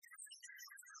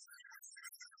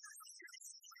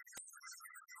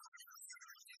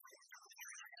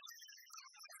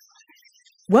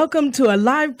Welcome to a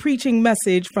live preaching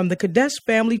message from the Kadesh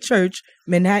Family Church,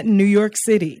 Manhattan, New York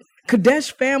City.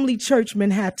 Kadesh Family Church,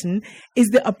 Manhattan is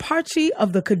the Apache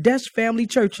of the Kadesh Family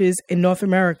Churches in North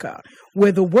America,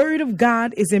 where the Word of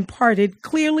God is imparted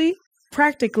clearly,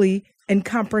 practically, and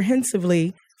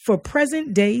comprehensively for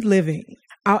present-day living.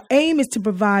 Our aim is to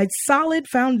provide solid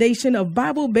foundation of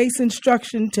Bible-based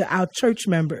instruction to our church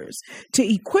members, to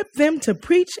equip them to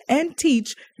preach and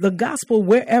teach the gospel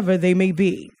wherever they may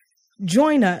be.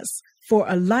 Join us for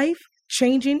a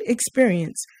life-changing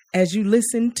experience as you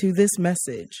listen to this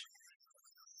message.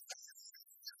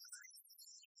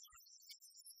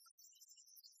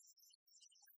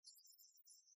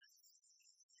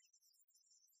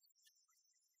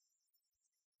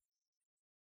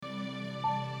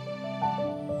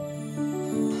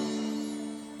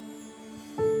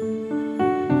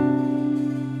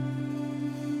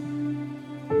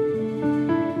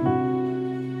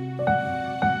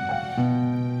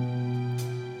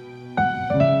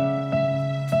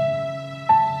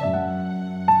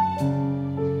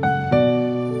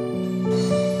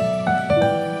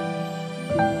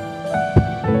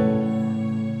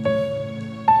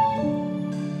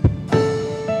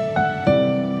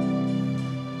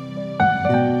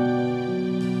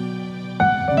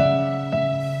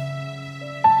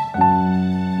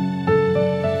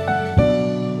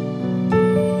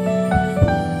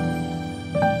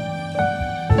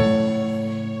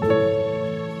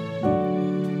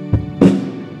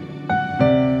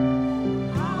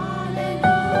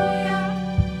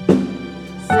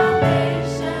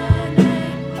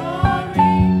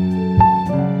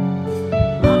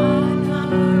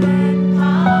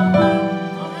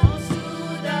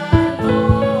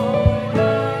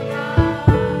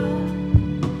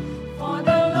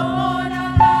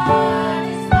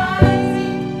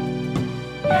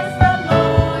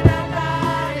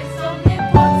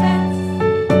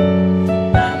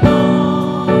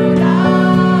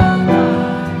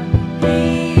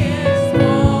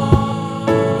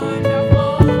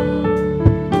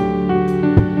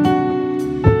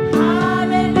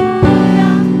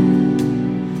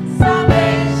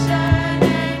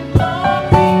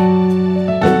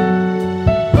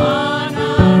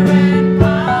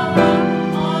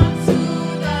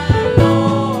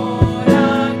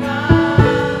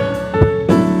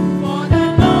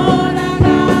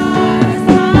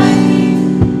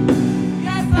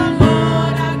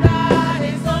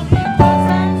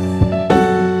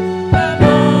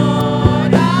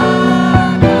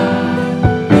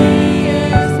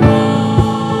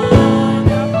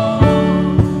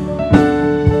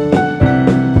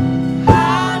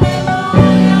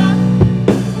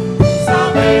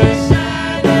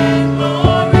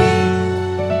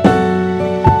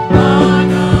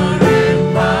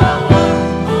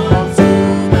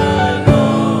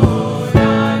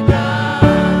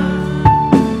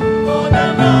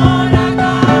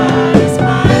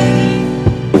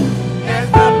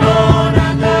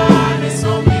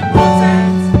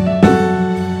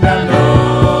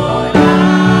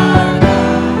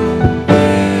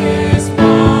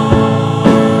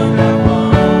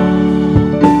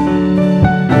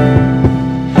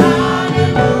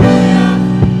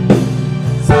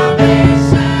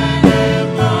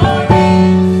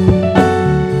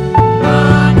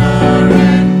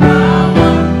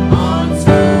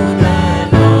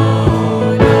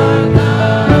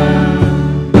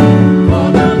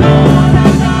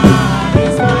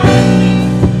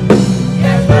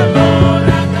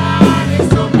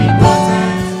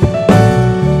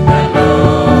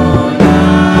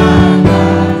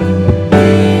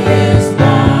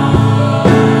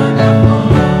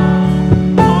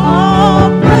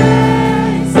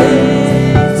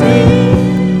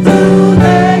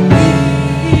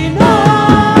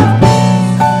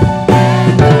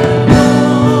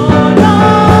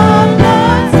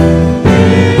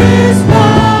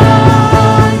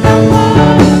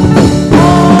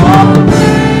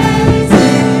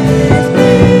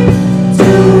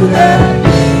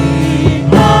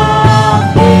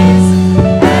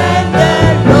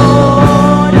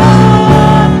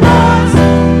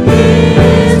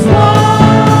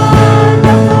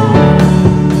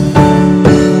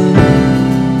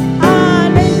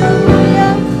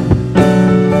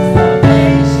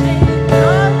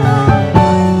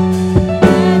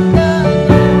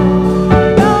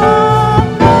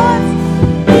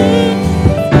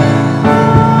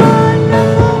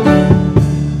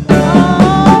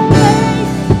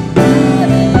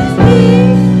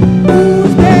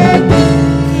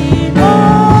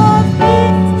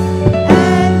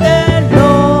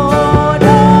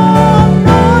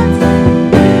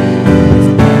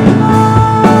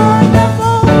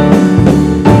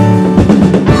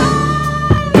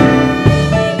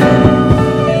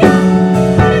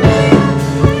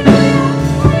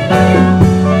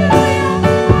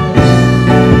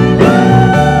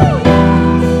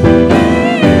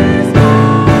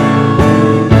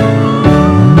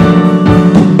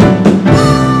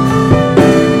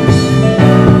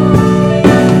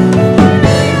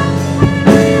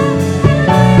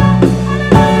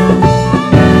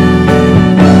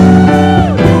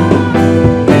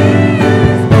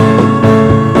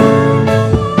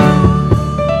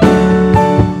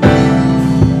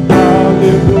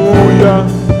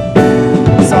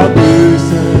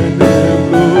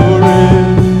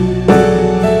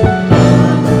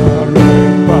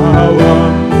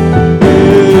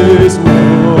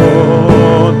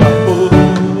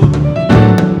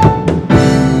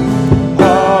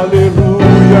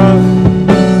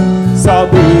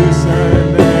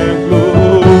 salvation and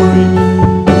glory,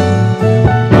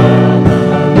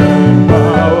 honor and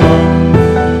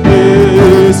power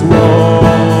is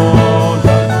wonderful.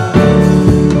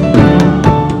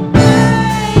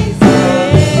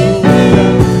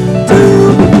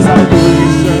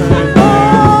 Salvation and glory,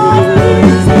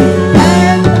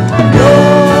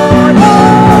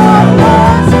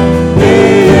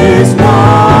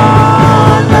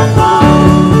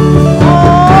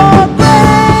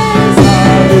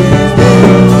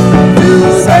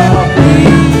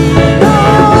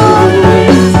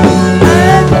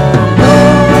 and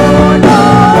Lord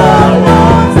of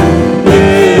us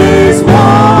is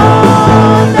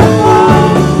wonderful.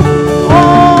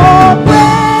 All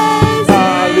praise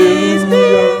is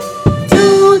due to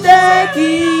the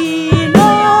King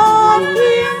of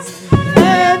Kings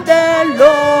and the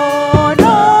Lord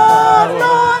of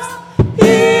Lords.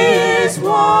 He is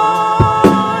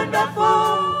wonderful.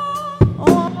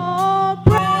 All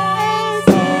praise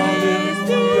is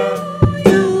due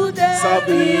to the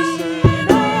salvation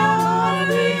of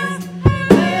Kings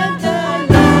and the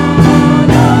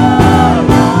Lord of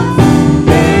Lords.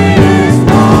 He is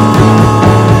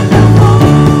wonderful.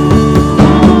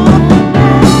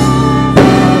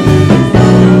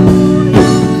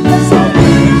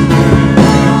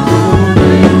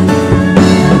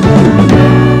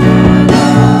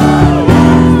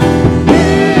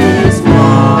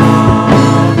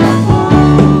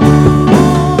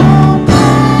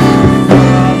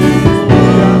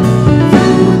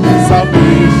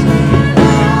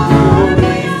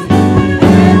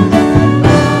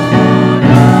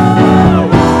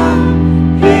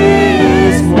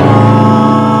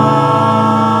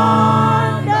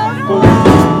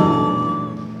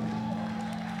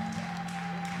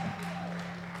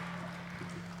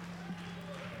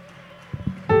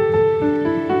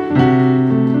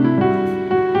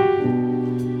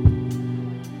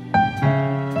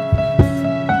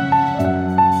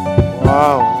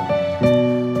 Wow.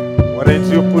 Why don't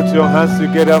you put your hands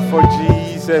together for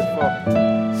Jesus for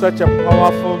such a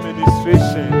powerful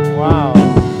ministration? Wow.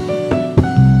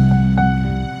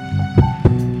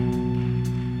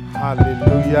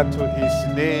 Hallelujah to his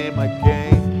name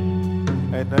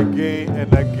again and again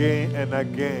and again and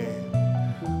again.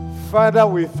 Father,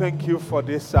 we thank you for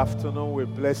this afternoon. We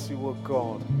bless you, O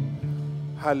God.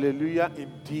 Hallelujah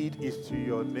indeed is to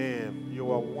your name.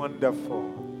 You are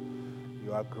wonderful.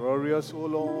 You are glorious, O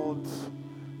Lord.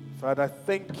 Father,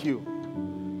 thank you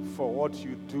for what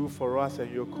you do for us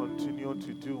and you continue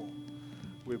to do.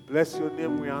 We bless your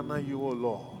name. We honor you, O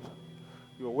Lord.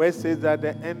 Your word says that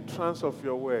the entrance of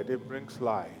your word, it brings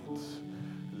light.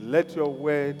 Let your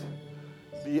word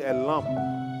be a lamp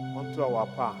unto our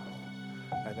path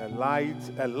and a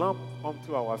lamp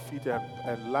unto our feet and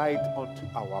a light unto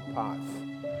our path.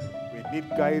 We need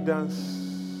guidance.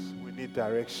 We need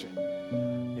direction.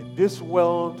 In this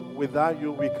world, without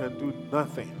you, we can do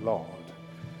nothing, Lord.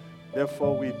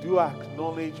 Therefore, we do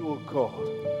acknowledge, O God,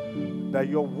 that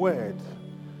your word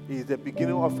is the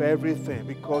beginning of everything,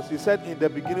 because you said in the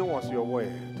beginning was your word.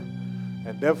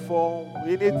 And therefore,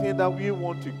 anything that we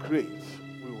want to create,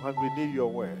 we need your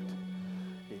word.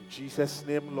 In Jesus'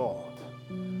 name, Lord,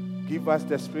 give us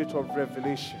the spirit of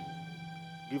revelation.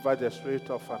 Give us the spirit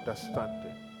of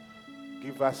understanding.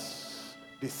 Give us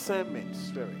discernment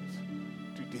spirit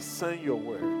to discern your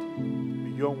word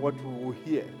beyond what we will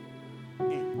hear.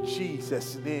 In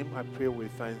Jesus' name, I pray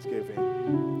with thanksgiving.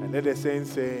 And let the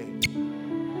saints say,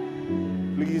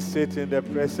 please sit in the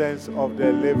presence of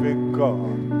the living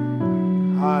God.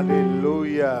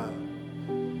 Hallelujah.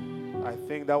 I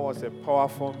think that was a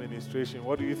powerful ministration.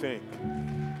 What do you think?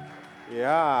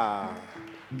 Yeah.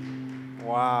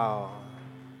 Wow.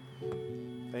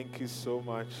 Thank you so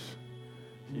much.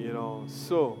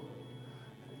 So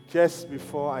just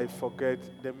before I forget,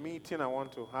 the meeting I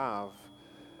want to have,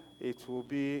 it will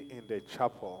be in the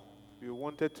chapel. We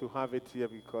wanted to have it here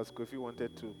because Kofi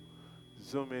wanted to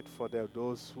Zoom it for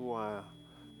those who are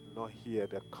not here,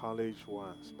 the college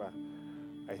ones. But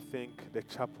I think the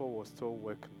chapel will still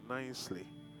work nicely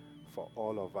for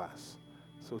all of us.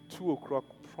 So 2 o'clock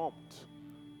prompt,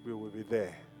 we will be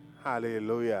there.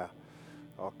 Hallelujah.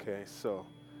 Okay, so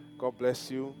God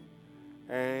bless you.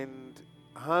 And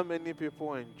how many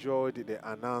people enjoyed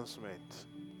the announcement?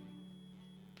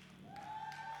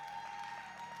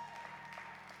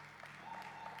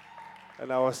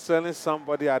 And I was telling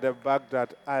somebody at the back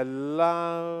that I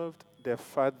loved the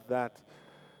fact that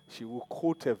she would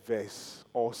quote a verse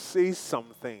or say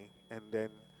something and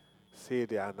then say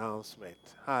the announcement.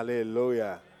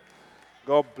 Hallelujah.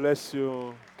 God bless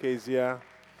you, Kezia.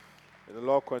 And the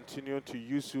Lord continue to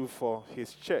use you for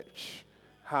his church.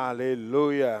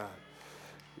 Hallelujah.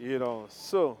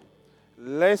 So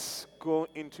let's go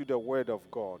into the Word of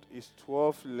God. It's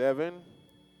 12:11.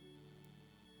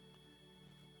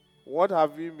 What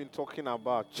have we been talking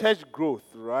about? Church growth,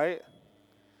 right?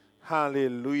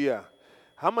 Hallelujah.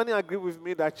 How many agree with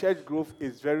me that church growth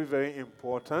is very, very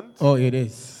important? Oh, it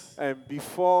is. And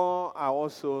before I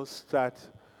also start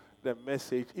the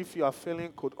message, if you are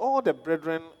feeling cold, all the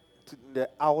brethren to the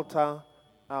altar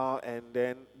and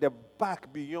then the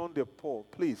back beyond the pole,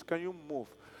 please, can you move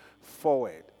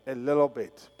forward a little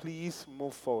bit? Please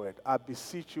move forward. I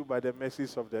beseech you by the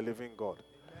mercies of the living God.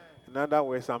 In other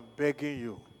words, I'm begging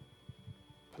you.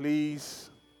 Please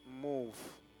move.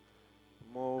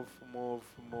 Move.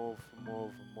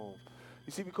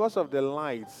 You see, because of the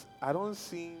lights, I don't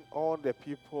see all the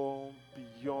people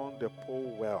beyond the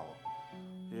pole well.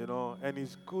 And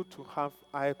it's good to have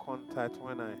eye contact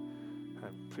when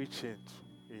I'm preaching,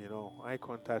 eye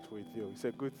contact with you. It's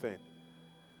a good thing.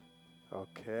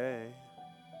 Okay.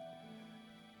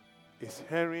 Is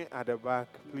Henry at the back?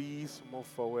 Please move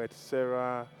forward.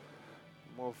 Sarah,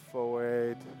 move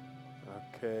forward.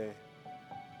 Okay.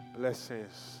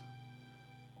 Blessings.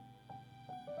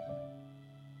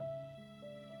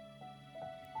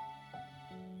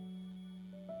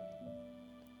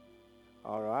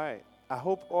 All right. I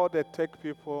hope all the tech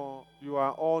people, you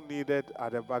are all needed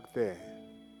at the back there.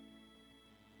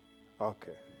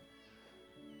 Okay.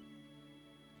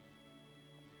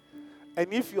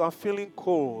 And if you are feeling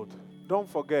cold, don't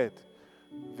forget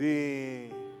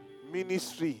the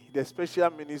ministry, the special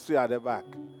ministry at the back,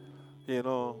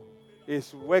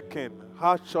 is working.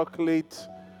 Hot chocolate.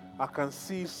 I can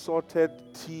see sorted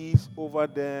teas over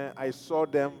there. I saw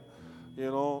them.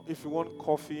 If you want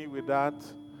coffee with that,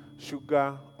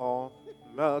 sugar or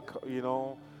milk,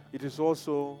 it is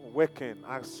also working.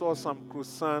 I saw some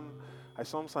croissant. I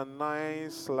saw some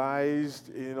nice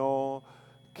sliced,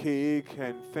 cake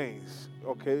and things.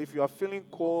 Okay, if you are feeling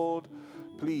cold,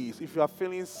 please. If you are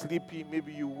feeling sleepy,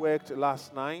 maybe you worked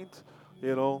last night,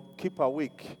 keep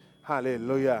awake.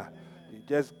 Hallelujah. You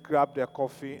just grab the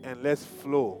coffee and let's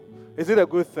flow. Is it a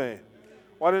good thing?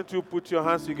 Why don't you put your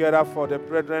hands together for the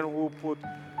brethren who put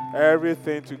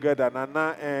everything together,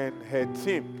 Nana and her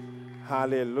team.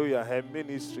 Hallelujah, her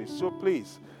ministry. So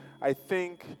please, I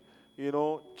think,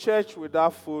 church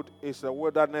without food is a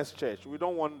wilderness church. We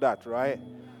don't want that, right?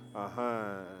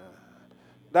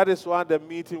 That is why the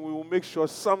meeting, we will make sure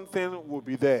something will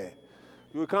be there.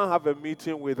 You can't have a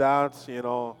meeting without,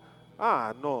 no.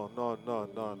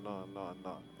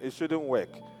 It shouldn't work.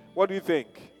 What do you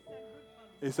think?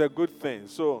 It's a good thing.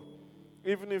 So,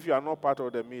 even if you are not part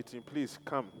of the meeting, please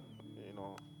come.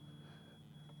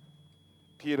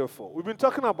 Beautiful. We've been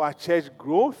talking about church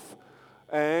growth,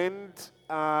 and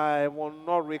I will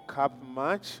not recap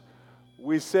much.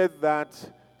 We said that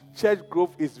church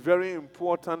growth is very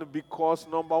important because,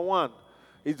 number one,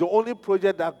 it's the only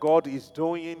project that God is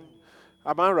doing.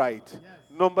 Am I right? Yes.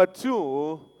 Number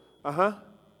two,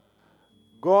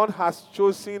 God has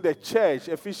chosen the church,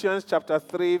 Ephesians chapter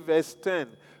 3, verse 10,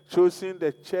 chosen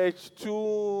the church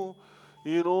to,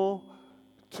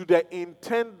 to the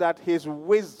intent that his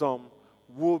wisdom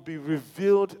will be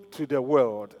revealed to the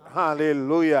world.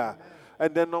 Hallelujah.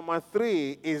 And then number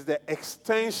three is the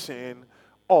extension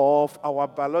of our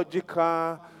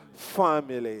biological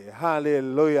family.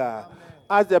 Hallelujah.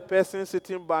 As the person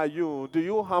sitting by you, do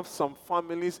you have some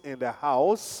families in the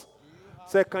house?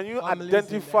 So can you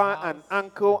identify an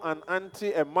uncle, an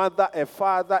auntie, a mother, a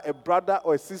father, a brother,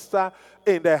 or a sister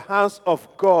in the house of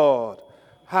God?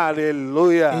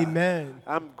 Hallelujah. Amen.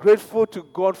 I'm grateful to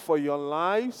God for your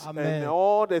lives. Amen. And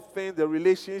all the things, the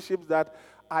relationships that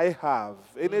I have.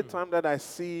 Anytime that I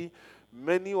see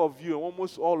many of you,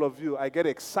 almost all of you, I get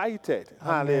excited.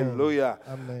 Amen. Hallelujah.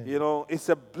 Amen. It's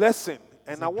a blessing.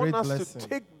 And I want us blessing. to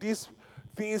take these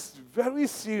things very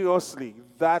seriously,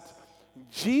 that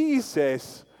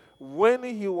Jesus, when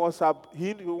he was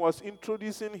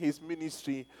introducing his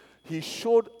ministry, he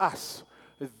showed us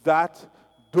that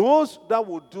those that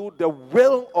will do the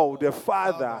will of the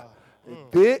Father,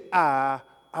 they are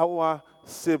our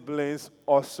siblings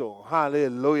also.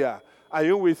 Hallelujah. Are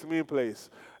you with me, please?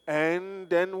 And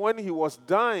then when he was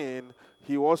dying,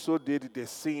 he also did the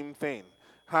same thing.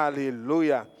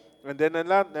 Hallelujah. And then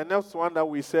the next one that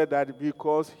we said that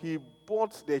because he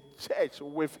bought the church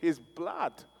with his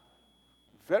blood.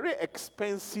 Very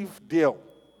expensive deal.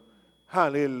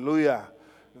 Hallelujah.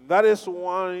 That is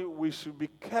why we should be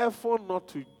careful not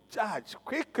to judge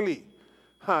quickly.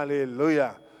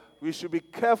 Hallelujah. We should be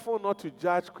careful not to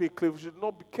judge quickly. We should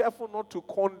not be careful not to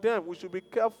condemn. We should be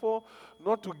careful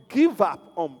not to give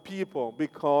up on people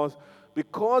because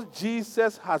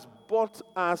Jesus has bought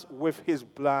us with his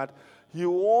blood, he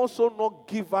will also not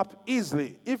give up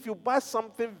easily. If you buy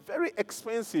something very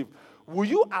expensive, will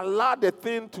you allow the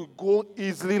thing to go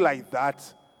easily like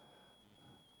that?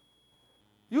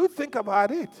 You think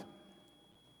about it.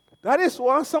 That is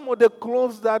why some of the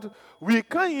clothes that we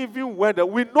can't even wear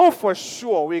them. We know for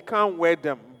sure we can't wear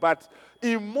them, but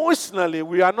emotionally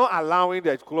we are not allowing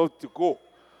the clothes to go.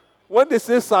 When they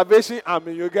say Salvation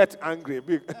Army, you get angry.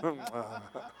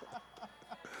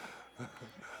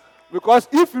 Because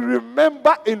if you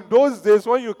remember in those days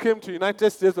when you came to United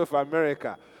States of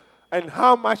America and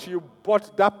how much you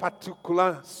bought that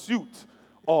particular suit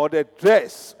or the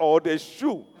dress or the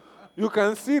shoe, you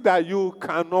can see that you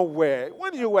cannot wear.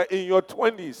 When you were in your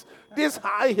 20s, these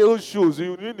high heel shoes,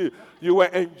 you were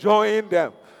enjoying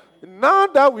them. Now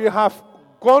that we have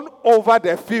gone over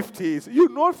the 50s, you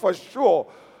know for sure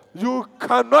you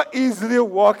cannot easily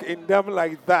walk in them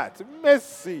like that.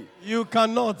 Mercy. You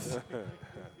cannot.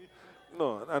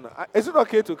 No. Is it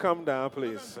okay to come down,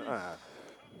 please?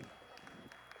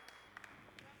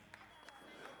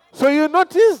 So you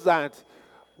notice that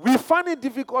we find it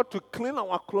difficult to clean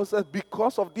our closets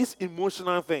because of this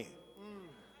emotional thing.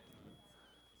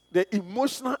 The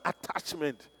emotional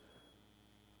attachment.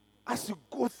 As you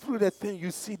go through the thing,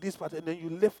 you see this part and then you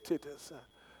lift it and say,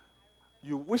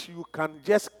 you wish you can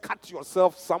just cut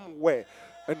yourself somewhere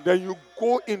and then you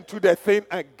go into the thing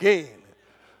again.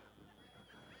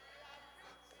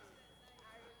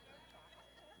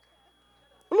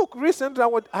 Look, recently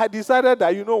I decided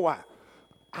that, you know what?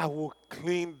 I will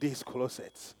clean these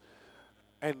closets.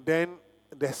 And then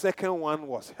the second one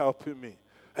was helping me.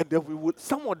 And then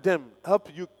some of them help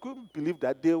you. Couldn't believe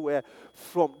that they were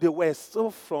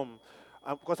still from,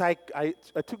 because I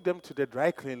took them to the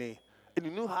dry cleaning. And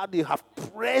you know how they have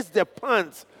pressed the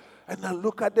pants. And I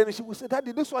look at them and she would say,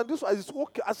 Daddy, this one is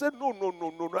okay. I said,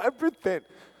 no, everything.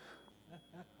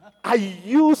 I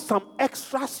used some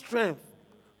extra strength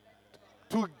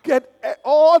to get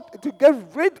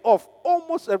rid of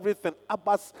almost everything.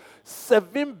 About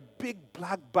 7 big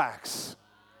black bags.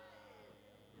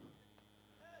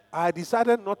 I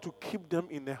decided not to keep them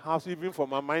in the house even for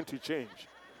my mind to change.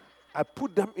 I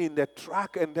put them in the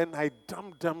truck and then I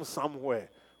dumped them somewhere.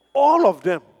 All of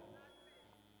them.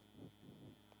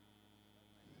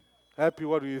 Happy,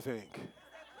 what do you think?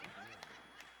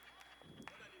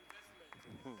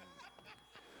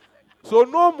 So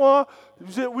no more,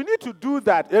 we need to do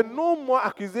that. And no more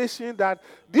accusation that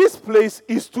this place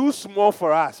is too small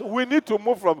for us. We need to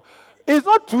move from, it's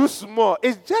not too small.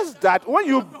 It's just that when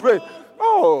you break,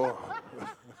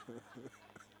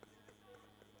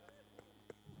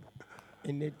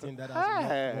 Anything that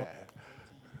has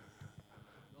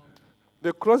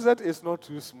the closet is not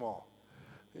too small.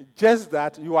 Just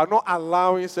that you are not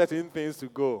allowing certain things to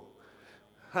go.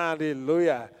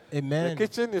 Hallelujah. Amen. The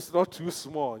kitchen is not too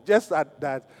small. Just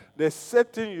that there's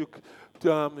certain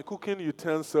cooking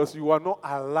utensils, you are not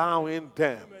allowing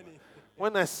them.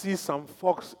 When I see some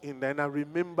forks in there, and I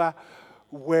remember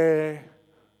where,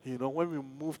 when we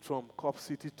moved from Cop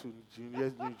City to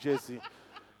New Jersey,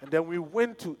 and then we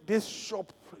went to this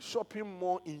shopping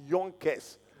mall in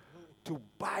Yonkers to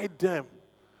buy them.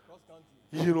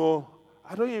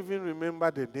 I don't even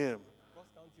remember the name.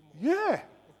 Yeah.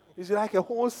 It's like a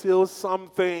wholesale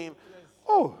something. Yes.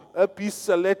 Oh, LP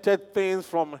selected things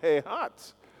from her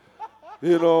heart.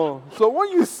 So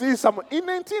when you see someone in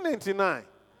 1999,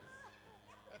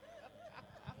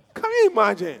 can you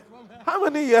imagine? How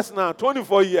many years now?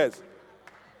 24 years.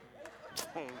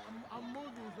 I'm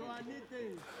moving, so I need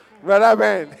things. Brother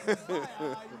Ben. You don't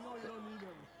need them.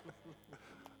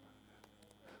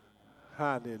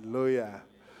 Hallelujah.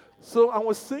 So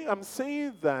I'm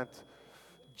saying that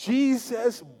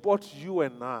Jesus bought you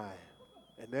and I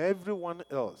and everyone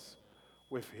else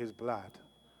with his blood.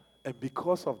 And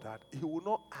because of that, he will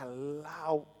not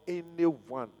allow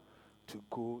anyone to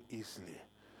go easily.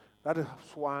 That is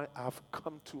why I've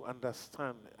come to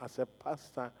understand as a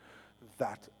pastor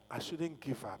that I shouldn't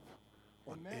give up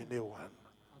on anyone.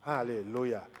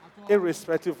 Hallelujah.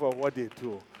 Irrespective of what they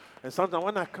do. And sometimes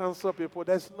when I counsel people,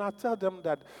 I tell them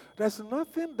that there's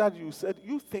nothing that you said,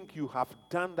 you think you have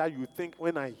done that you think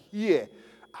when I hear,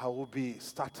 I will be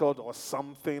startled or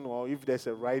something, or if there's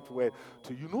a right word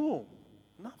to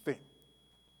nothing.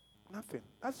 Nothing.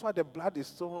 That's why the blood is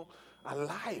so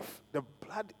alive. The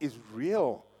blood is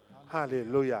real.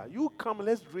 Hallelujah. You come,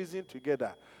 let's reason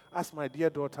together. As my dear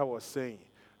daughter was saying.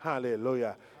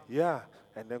 Hallelujah. Yeah.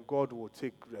 And then God will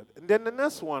take. And then the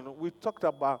next one, we talked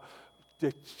about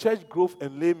the church growth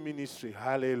and lay ministry.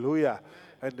 Hallelujah.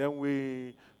 And then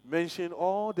we mentioned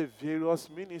all the various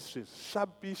ministries.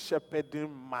 Shabby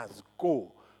shepherding must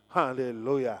go.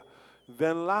 Hallelujah.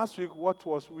 Then last week, what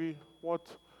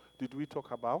did we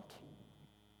talk about?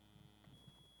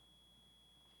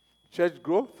 Church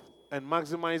growth and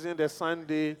maximizing the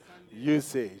Sunday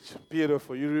usage.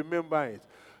 Beautiful. You remember it.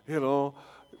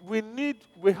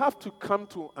 We have to come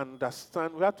to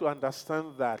understand, we have to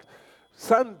understand that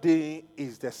Sunday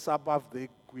is the Sabbath day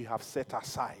we have set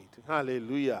aside.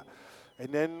 Hallelujah. And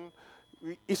then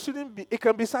it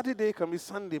can be Saturday, it can be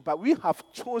Sunday, but we have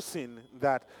chosen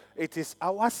that it is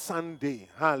our Sunday,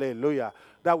 hallelujah,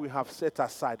 that we have set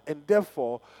aside. And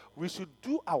therefore, we should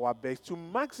do our best to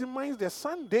maximize the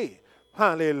Sunday.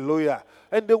 Hallelujah.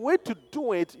 And the way to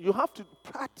do it, you have to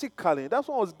practically. That's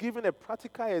why I was giving a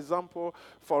practical example.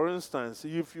 For instance,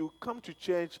 if you come to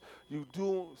church, you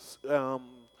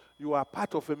are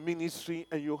part of a ministry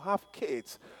and you have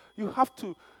kids, you have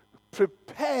to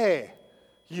prepare,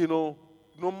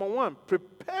 number one,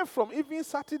 prepare from even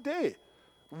Saturday.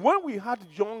 When we had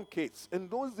young kids, in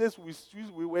those days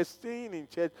we were staying in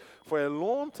church for a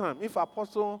long time. If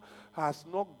Apostle has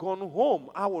not gone home,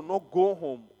 I will not go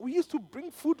home. We used to bring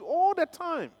food all the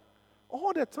time.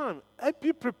 All the time.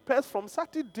 AP prepares from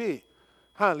Saturday.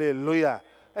 Hallelujah.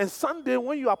 And Sunday,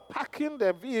 when you are packing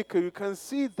the vehicle, you can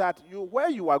see that where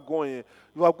you are going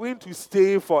to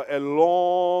stay for a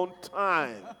long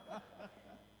time.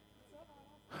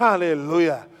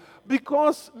 Hallelujah.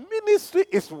 Because ministry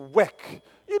is work.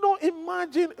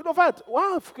 Imagine, in fact,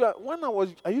 when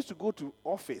I used to go to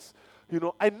office,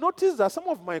 I noticed that some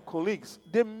of my colleagues,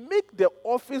 they make the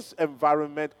office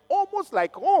environment almost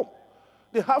like home.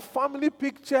 They have family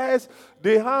pictures.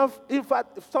 They have, in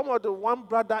fact, one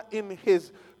brother in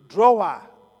his drawer,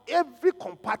 every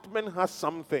compartment has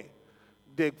something.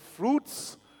 The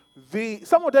fruits,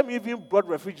 some of them even brought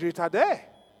refrigerator there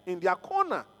in their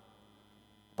corner.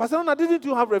 Pastor Nana, didn't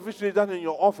you have refrigerator in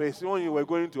your office when you were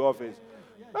going to office?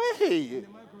 Hey,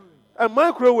 a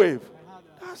microwave.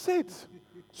 That's it.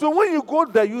 So when you go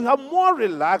there, you have more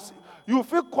relaxed. You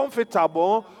feel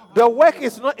comfortable. The work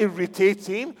is not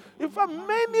irritating. In fact,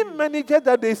 many managers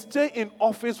that they stay in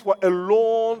office for a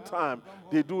long time,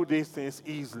 they do these things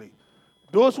easily.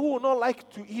 Those who would not like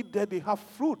to eat there, they have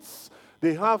fruits.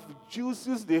 They have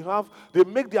juices. They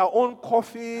make their own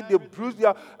coffee. They brew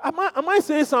their. Am I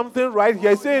saying something right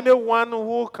here? Is there anyone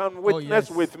who can witness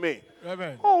with me?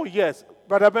 Reverend. Oh yes,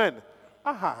 Brother Ben.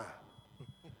 Aha.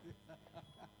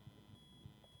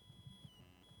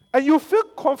 And you feel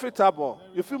comfortable.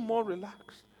 You feel more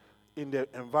relaxed in the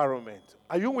environment.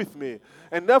 Are you with me?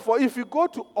 And therefore, if you go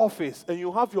to office and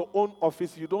you have your own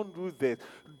office, you don't do this.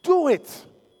 Do it.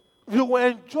 You will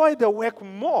enjoy the work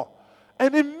more.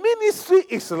 And in ministry,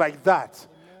 it's like that.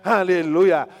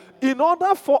 Hallelujah. In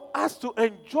order for us to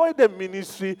enjoy the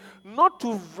ministry, not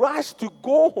to rush to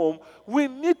go home, we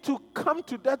need to come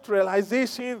to that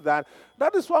realization that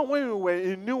is why when we were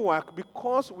in Newark,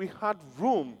 because we had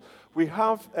room, we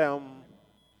have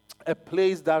a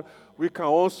place that we can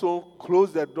also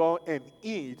close the door and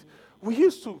eat. We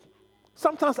used to,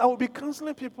 sometimes I would be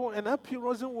counseling people and P.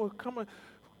 Rosen will come and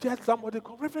get somebody,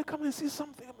 Reverend, come and see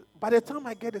something. By the time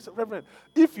I get this, Reverend,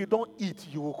 if you don't eat,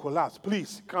 you will collapse.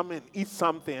 Please come and eat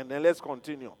something and then let's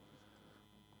continue.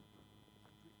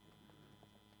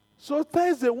 So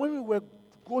Thursday, when we were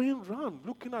going around,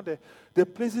 looking at the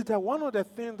places, that one of the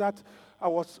things that I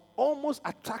was almost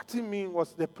attracting me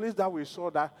was the place that we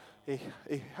saw that it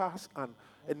has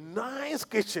a nice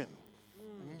kitchen,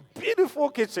 beautiful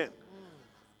kitchen,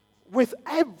 with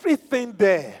everything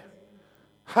there.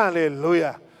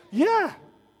 Hallelujah. Yeah.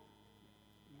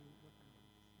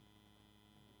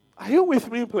 Are you with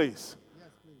me, please? Yes,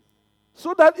 please.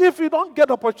 So that if you don't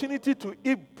get opportunity to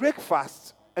eat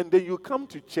breakfast and then you come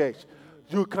to church,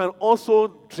 you can also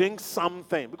drink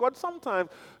something. Because sometimes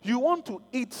you want to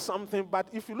eat something, but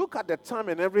if you look at the time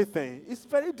and everything, it's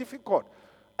very difficult.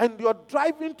 And you're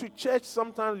driving to church,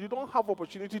 sometimes you don't have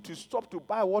opportunity to stop to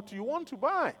buy what you want to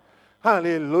buy.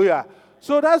 Hallelujah.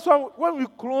 So that's why when we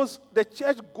close, the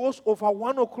church goes over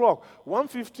 1 o'clock,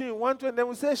 1:15, 1:20, then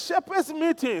we say, Shepherd's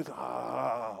meetings.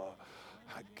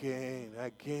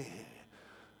 Again.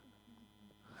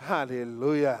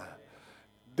 Hallelujah.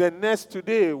 The next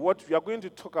today, what we are going to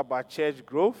talk about church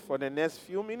growth for the next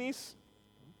few minutes.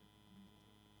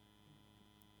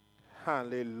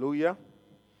 Hallelujah.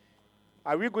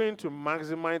 Are we going to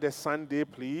maximize the Sunday,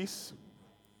 please?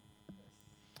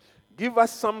 Give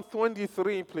us Psalm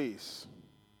 23, please.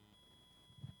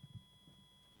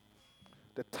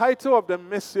 The title of the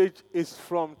message is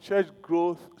from Church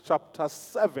Growth, chapter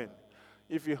 7.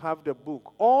 If you have the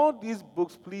book. All these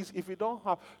books, please, if you don't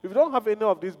have any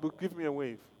of these books, give me a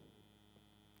wave.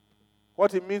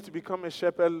 what it means to become a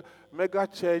shepherd, mega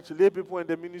church, lay people in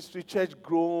the ministry, church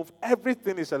growth,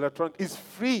 everything is electronic. It's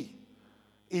free.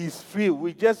 It's free.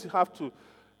 We just have to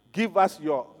give us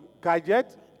your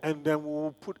gadget, and then we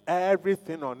will put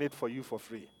everything on it for you for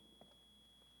free.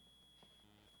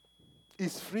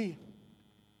 It's free.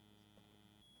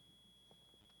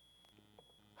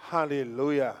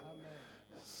 Hallelujah.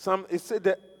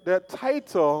 The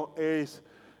title is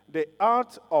The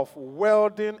Art of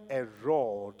Wielding a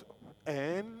Rod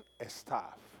and a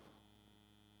Staff.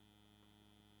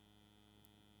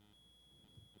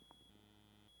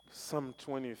 Psalm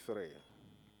 23.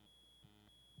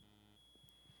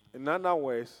 In other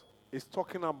words, it's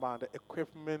talking about the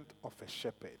equipment of a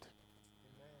shepherd.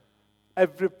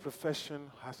 Every profession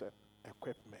has an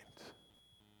equipment.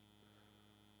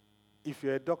 If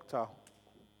you're a doctor,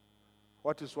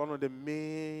 what is one of the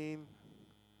main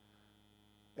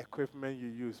equipment you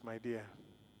use, my dear?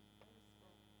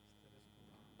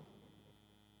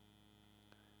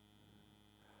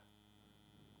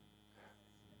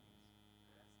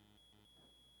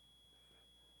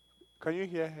 Can you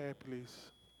hear her, please?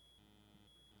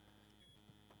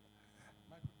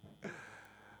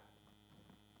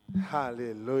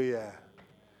 Hallelujah.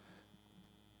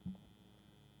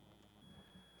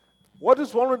 What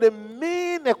is one of the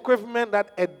main equipment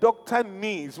that a doctor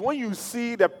needs? When you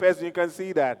see the person, you can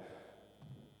see that.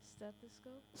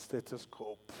 Stethoscope.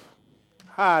 Stethoscope.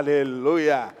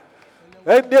 Hallelujah.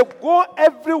 And they go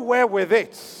everywhere with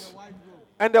it.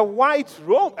 And the white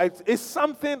robe is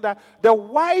something that the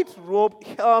white robe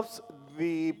helps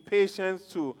the patients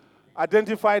to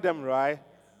identify them, right?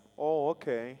 Oh,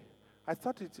 okay. I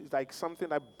thought it's like something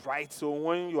like bright, so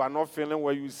when you are not feeling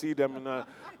well, you see them,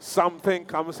 something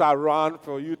comes around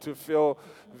for you to feel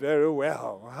very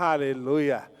well.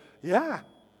 Hallelujah. Yeah.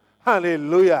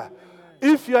 Hallelujah.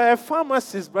 Amen. If you're a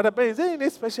pharmacist, Brother Ben, is there any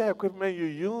special equipment you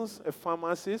use, a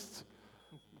pharmacist?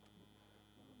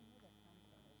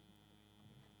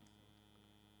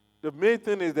 The main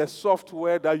thing is the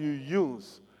software that you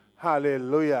use.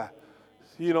 Hallelujah.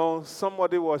 You know,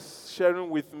 somebody was sharing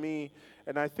with me,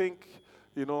 and I think,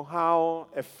 you know, how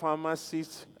a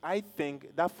pharmacist, I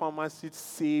think that pharmacist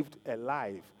saved a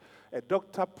life. A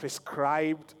doctor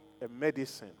prescribed a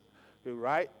medicine,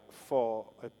 right, for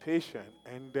a patient.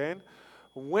 And then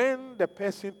when the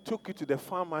person took it to the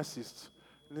pharmacist,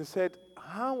 and he said,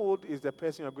 how old is the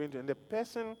person you're going to? And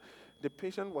the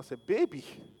patient was a baby.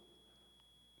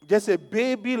 Just a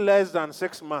baby less than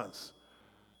 6 months.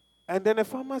 And then the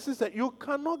pharmacist said, you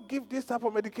cannot give this type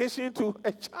of medication to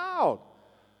a child.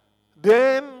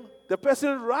 Then the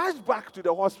person rushed back to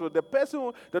the hospital.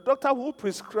 The doctor who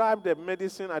prescribed the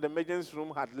medicine at the emergency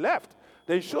room had left.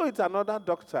 They showed it to another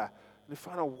doctor. They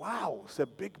found out, wow, it's a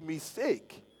big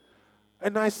mistake.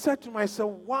 And I said to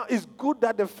myself, wow, it's good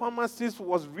that the pharmacist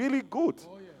was really good.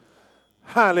 Oh, yeah.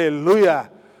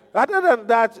 Hallelujah. Other than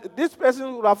that, this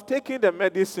person would have taken the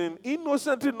medicine,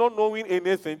 innocently not knowing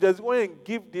anything, just go and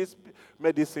give this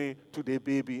medicine to the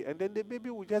baby, and then the baby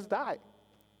will just die.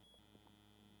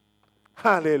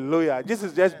 Hallelujah. This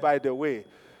is just by the way.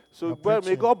 So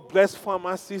may God bless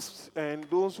pharmacists and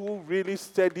those who really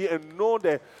study and know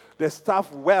the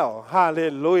stuff well.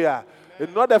 Hallelujah.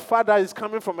 And not the fact that it's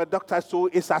coming from a doctor, so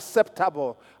it's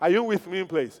acceptable. Are you with me,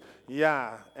 please?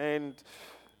 Yeah. And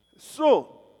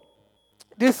so,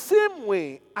 the same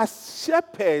way as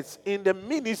shepherds in the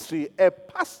ministry, a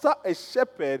pastor, a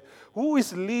shepherd who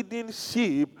is leading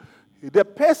sheep, the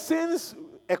person's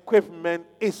equipment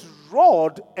is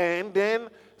rod and then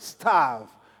staff.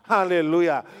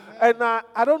 Hallelujah. Amen. And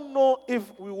I don't know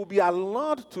if we will be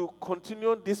allowed to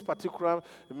continue this particular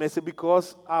message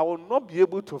because I will not be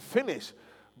able to finish.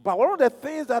 But one of the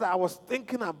things that I was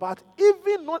thinking about,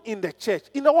 even not in the church,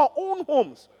 in our own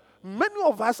homes, many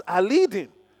of us are leading.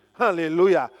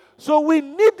 Hallelujah. So we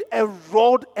need a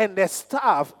rod and a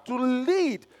staff to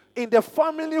lead in the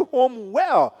family home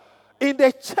well. In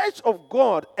the church of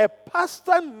God, a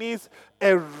pastor needs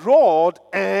a rod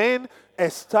and a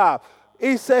staff.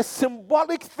 It's a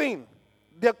symbolic thing.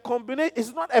 The combination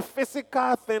is not a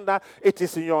physical thing that it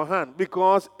is in your hand,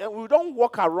 because we don't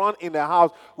walk around in the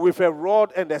house with a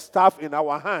rod and a staff in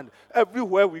our hand.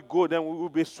 Everywhere we go, then we will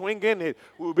be swinging it.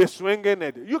 We will be swinging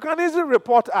it. You can easily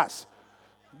report us.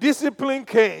 Discipline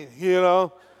came, you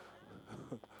know.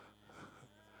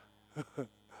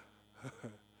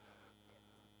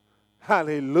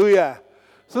 Hallelujah.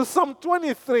 So Psalm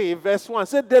 23 verse 1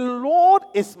 said, the Lord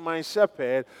is my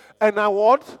shepherd, and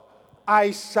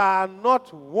I shall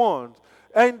not want.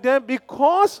 And then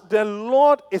because the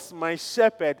Lord is my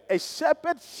shepherd, a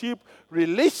shepherd-sheep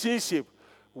relationship,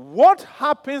 what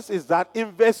happens is that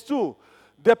in verse 2,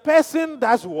 the person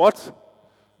does what?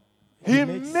 He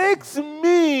makes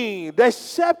me the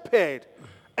shepherd.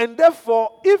 And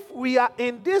therefore, if we are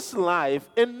in this life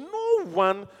and no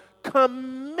one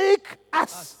can make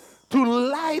us to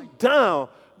lie down,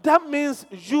 that means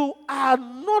you are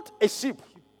not a sheep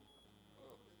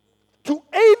to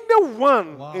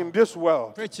anyone in this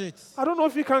world. Preach it. I don't know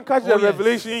if you can catch the yes.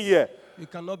 revelation here. You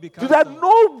cannot be To that cancelled.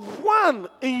 no one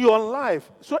in your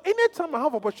life. So anytime I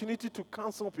have opportunity to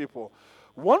counsel people,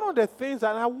 one of the things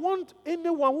that I want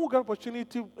anyone who got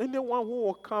opportunity, anyone who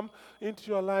will come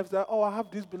into your life that, oh, I have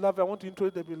this beloved, I want to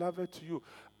introduce the beloved to you.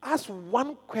 Ask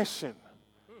one question.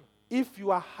 If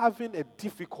you are having a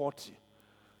difficulty,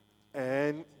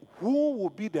 and who will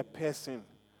be the person?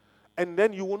 And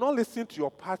then you will not listen to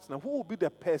your partner. Who will be the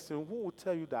person who will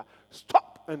tell you that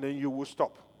stop, and then you will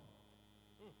stop?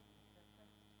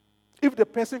 If the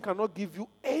person cannot give you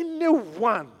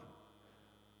anyone,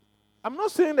 I'm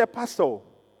not saying the pastor,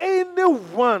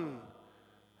 anyone,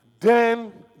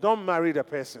 then don't marry the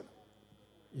person.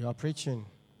 You are preaching.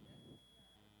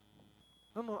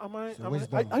 No,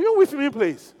 wisdom. are you with me,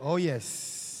 please? Oh,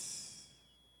 yes.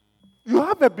 You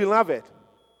have a beloved.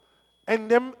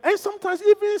 And sometimes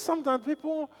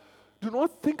people do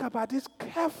not think about this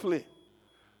carefully.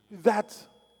 That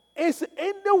is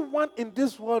anyone in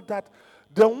this world that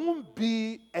there won't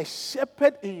be a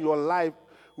shepherd in your life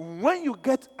when you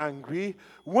get angry,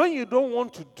 when you don't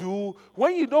want to do,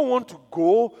 when you don't want to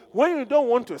go, when you don't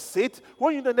want to sit,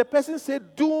 the person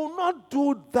said, do not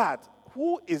do that.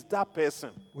 Who is that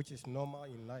person? Which is normal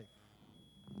in life.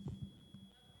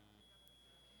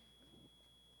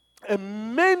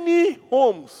 And many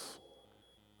homes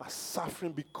are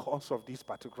suffering because of this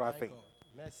particular thing.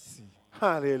 Mercy.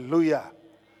 Hallelujah.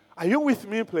 Are you with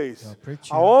me, please? Yeah,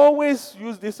 preaching. I always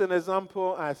use this as an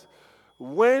example as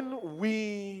when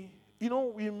we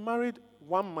married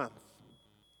 1 month,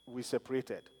 we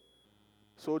separated.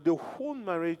 So the whole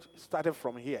marriage started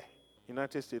from here,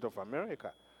 United States of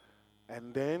America.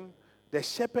 And then the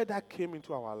shepherd that came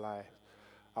into our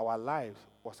lives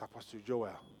was Apostle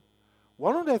Joel.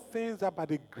 One of the things that by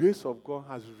the grace of God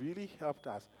has really helped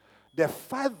us, the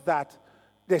fact that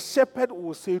the shepherd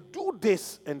will say, do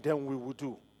this, and then we will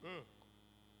do.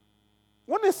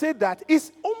 When I say that,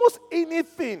 it's almost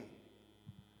anything.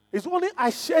 It's only I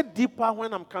share deeper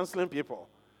when I'm counseling people.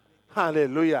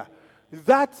 Hallelujah.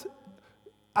 That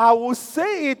I will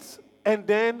say it, and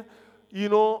then,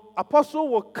 Apostle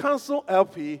will counsel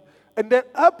LP, and then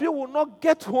LP will not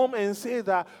get home and say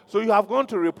that, so you have gone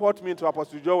to report me to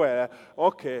Apostle Joel.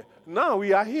 Okay, now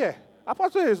we are here.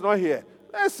 Apostle is not here.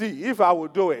 Let's see if I will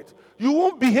do it. You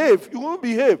won't behave.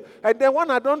 And then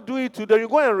when I don't do it today, you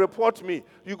go and report me.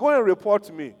 No,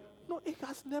 it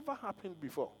has never happened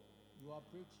before. You are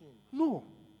preaching.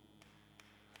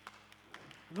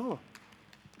 No.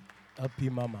 Happy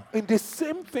mama. And the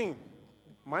same thing,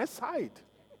 my side.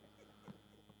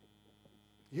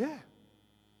 Yeah.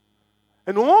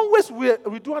 And always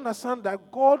we do understand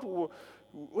that God will,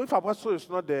 if Apostle is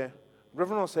not there,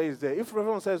 Reverend Osei is there. If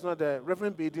Reverend Osei is not there,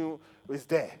 Reverend Bidin is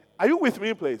there. Are you with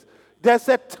me, please? There's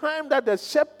a time that the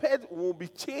shepherd will be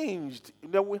changed.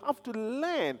 Then we have to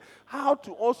learn how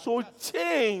to also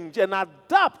change and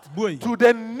adapt to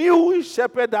the new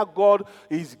shepherd that God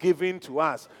is giving to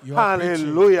us.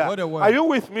 Hallelujah. Are you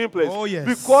with me, please? Oh, yes.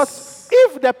 Because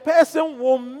if the person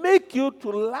will make you to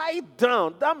lie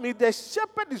down, that means the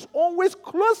shepherd is always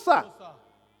closer.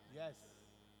 Yes.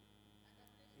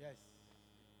 Yes.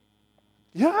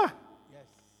 Yeah. Yes.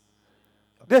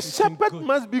 The shepherd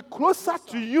must be closer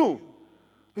to you.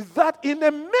 That in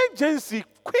emergency,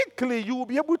 quickly you will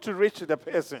be able to reach the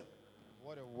person.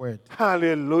 What a word.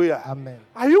 Hallelujah. Amen.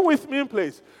 Are you with me,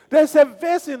 please? There's a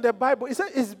verse in the Bible. It says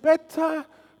it's better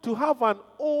to have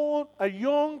a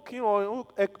young king or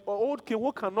an old king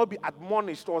who cannot be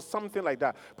admonished or something like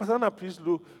that. Pastor Anna, please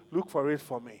look for it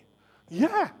for me.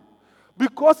 Yeah.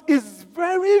 Because it's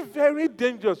very, very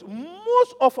dangerous.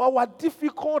 Most of our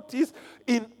difficulties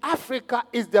in Africa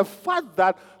is the fact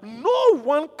that no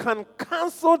one can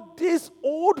cancel these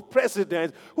old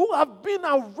presidents who have been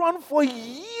around for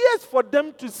years for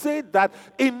them to say that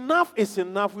enough is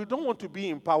enough. We don't want to be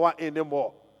in power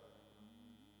anymore.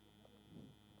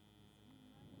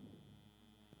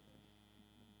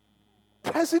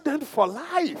 President for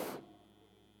life.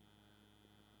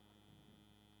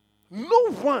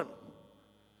 No one.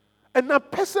 And I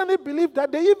personally believe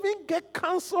that they even get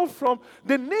counsel from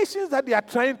the nations that they are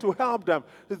trying to help them.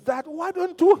 That why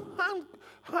don't you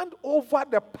hand over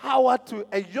the power to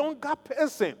a younger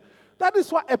person That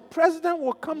is why a president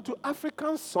will come to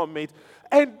African Summit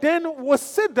and then will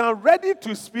sit down ready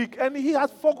to speak. And he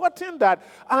has forgotten that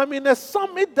I'm in a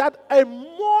summit that a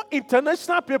more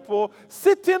international people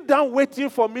sitting down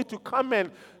waiting for me to come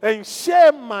and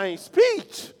share my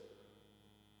speech.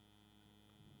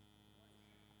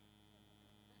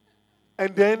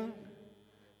 And then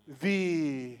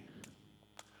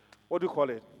what do you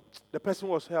call it? The person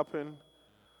was helping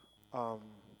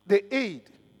the aide.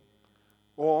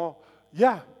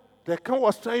 The king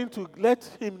was trying to let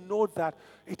him know that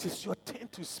it is your turn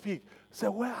to speak. Say,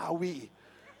 where are we?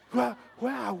 Where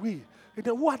are we? And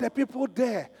then who are the people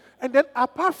there? And then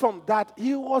apart from that,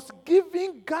 he was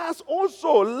giving gas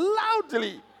also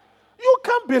loudly. You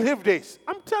can't believe this.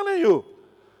 I'm telling you.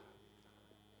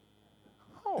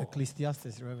 Oh.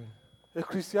 Ecclesiastes, Reverend.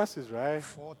 Ecclesiastes, right?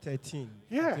 4:13.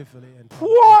 Yeah. And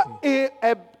Poor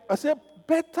I said,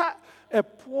 better a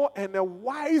poor and a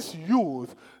wise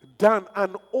youth than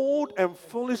an old and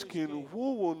foolish king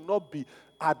who will not be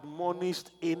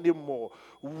admonished anymore.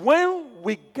 When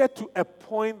we get to a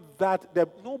point that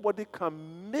nobody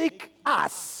can make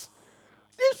us,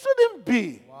 it shouldn't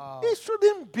be. Wow. It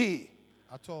shouldn't be.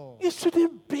 At all. It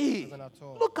shouldn't be. Even at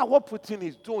all. Look at what Putin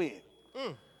is doing.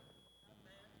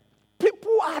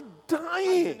 People are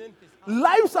dying.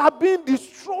 Lives are being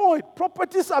destroyed.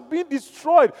 Properties are being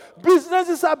destroyed.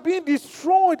 Businesses are being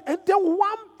destroyed. And then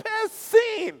one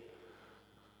person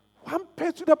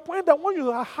to the point that when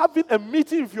you are having a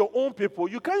meeting with your own people,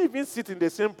 you can't even sit in the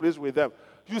same place with them.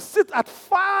 You sit at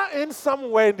far end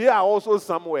somewhere and they are also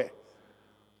somewhere.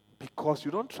 Because you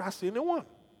don't trust anyone.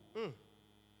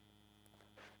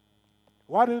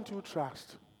 Why don't you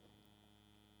trust?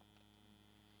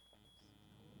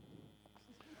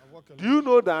 Do you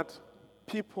know that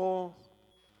people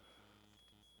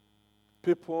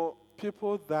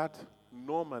that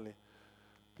normally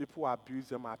people abuse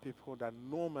them are people that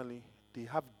normally they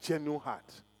have genuine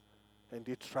heart and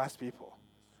they trust people.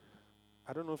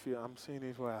 I don't know if I'm saying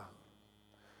it well.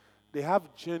 They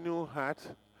have genuine heart.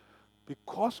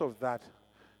 Because of that,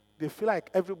 they feel like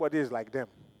everybody is like them.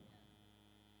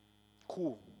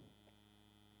 Cool.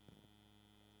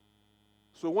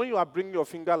 So when you are bringing your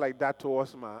finger like that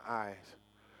towards my eyes,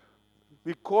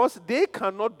 because they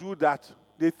cannot do that,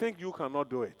 they think you cannot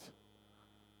do it.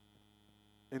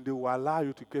 And they will allow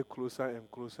you to get closer and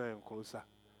closer and closer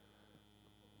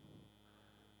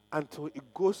until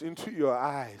it goes into your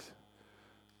eyes.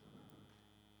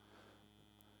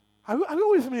 Are you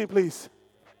with me, please?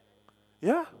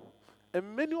 Yeah?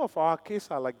 And many of our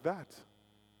cases are like that.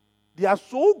 They are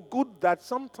so good that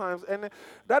sometimes, and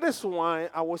that is why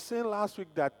I was saying last week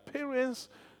that parents,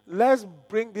 let's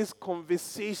bring this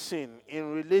conversation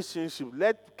in relationship.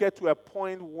 Let's get to a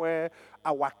point where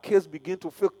our kids begin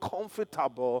to feel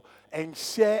comfortable and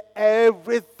share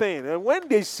everything. And when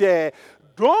they share,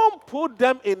 don't put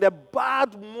them in a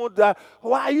bad mood that,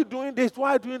 why are you doing this?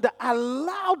 Why are you doing that?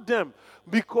 Allow them.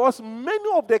 Because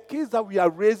many of the kids that we are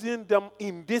raising them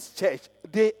in this church,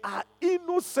 they are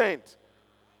innocent.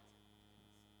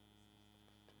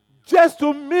 Just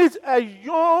to meet a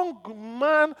young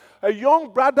man, a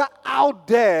young brother out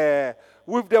there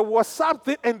with the WhatsApp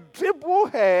thing and dribble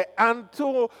her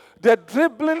until the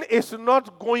dribbling is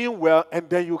not going well, and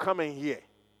then you come and hear.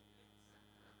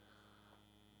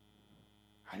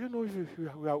 I don't know if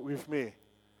you are with me.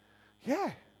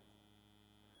 Yeah.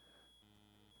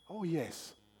 Oh,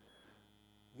 yes.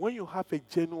 When you have a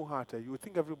genuine heart, you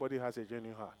think everybody has a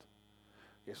genuine heart.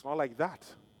 It's not like that.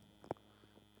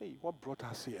 Hey, what brought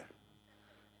us here?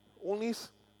 Only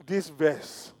this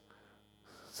verse,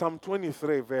 Psalm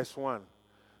 23, verse 1.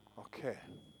 Okay.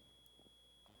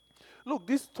 Look,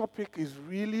 this topic is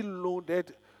really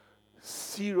loaded.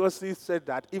 Seriously said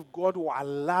that if God will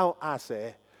allow us,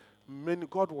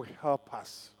 God will help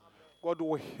us. God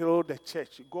will heal the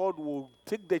church. God will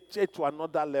take the church to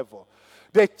another level.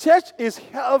 The church is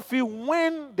healthy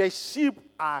when the sheep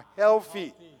are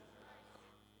healthy.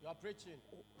 You are preaching.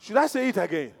 Should I say it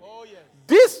again? Oh, yes.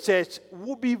 This church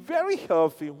will be very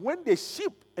healthy when the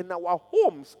sheep in our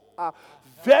homes are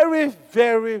very,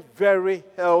 very, very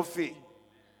healthy.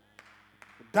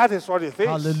 That is what it is.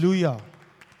 Hallelujah.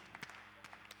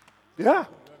 Yeah.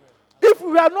 If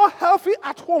we are not healthy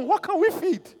at home, what can we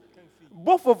feed?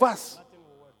 Both of us.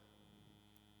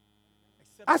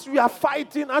 As we are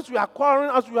fighting, as we are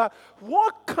quarreling,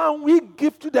 what can we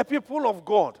give to the people of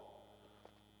God?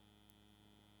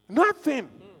 Nothing.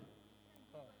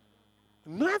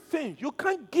 Nothing. You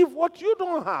can't give what you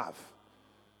don't have.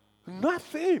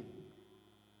 Nothing.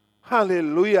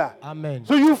 Hallelujah. Amen.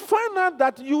 So you find out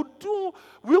that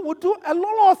we will do a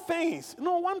lot of things.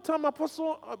 One time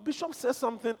Bishop said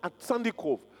something at Sandy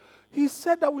Cove. He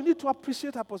said that we need to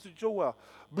appreciate Apostle Joel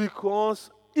because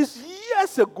it's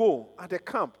years ago at the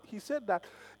camp. He said that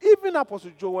even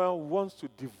Apostle Joel wants to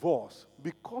divorce.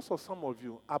 Because of some of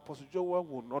you, Apostle Joel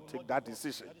will not take that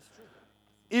decision.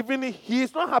 Even if he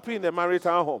is not happy in the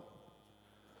marital home.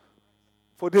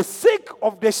 For the sake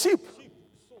of the sheep.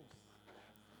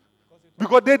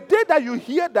 Because the day that you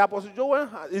hear that Apostle Joel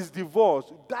is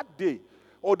divorced, that day,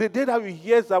 or the day that you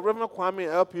hear that Reverend Kwame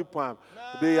and LP Palm,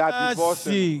 they are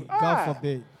divorcing. God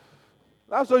forbid.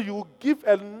 That's why you give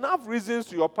enough reasons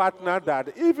to your partner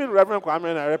that even Reverend Kwame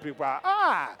and LP Palm,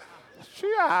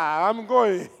 sure, I'm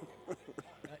going.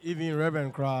 Even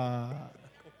Reverend cry.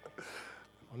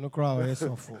 No cry, yes,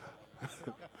 awful.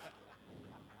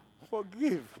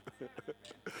 Forgive.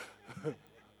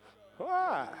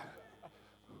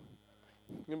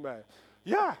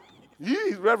 Yeah, he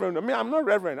is reverend. I mean, I'm not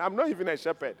reverend. I'm not even a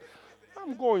shepherd.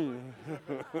 I'm going.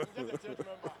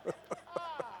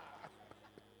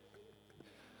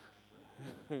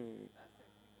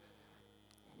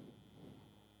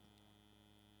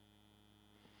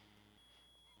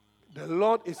 The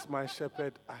Lord is my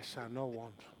shepherd, I shall not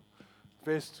want.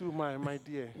 Verse 2, my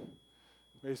dear.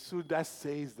 Verse 2 that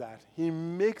says that he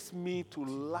makes me to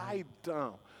lie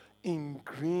down in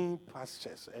green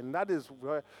pastures. And that is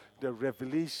where the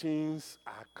revelations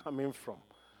are coming from.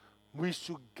 We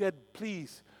should get,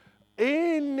 please,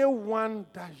 anyone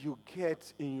that you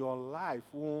get in your life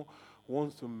who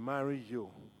wants to marry you,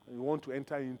 you want to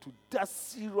enter into that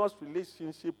serious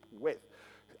relationship with,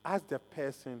 ask the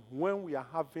person, when we are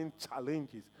having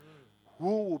challenges,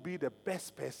 who will be the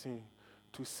best person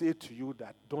to say to you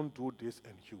that don't do this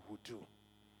and you will do?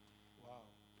 Wow.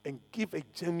 And give a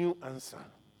genuine answer.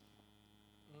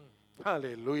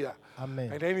 Hallelujah. Amen.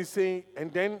 And then he's saying,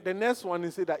 and then the next one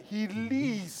is that he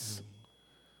leads.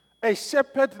 A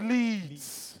shepherd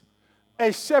leads.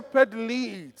 A shepherd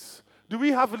leads. Do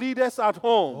we have leaders at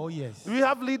home? Oh, yes. Do we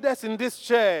have leaders in this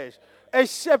church? A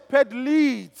shepherd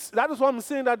leads. That is what I'm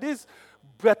saying, that this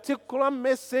particular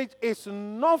message is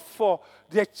not for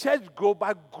the church growth,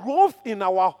 but growth in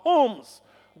our homes,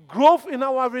 growth in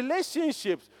our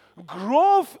relationships,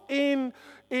 growth in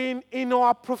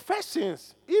our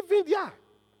professions, even our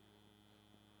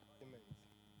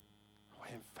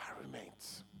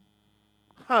environment.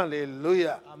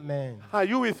 Hallelujah. Amen. Are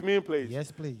you with me, please?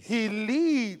 Yes, please. He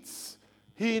leads.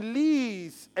 He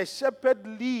leads. A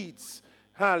shepherd leads.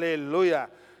 Hallelujah.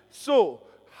 So,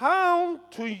 how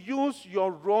to use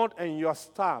your rod and your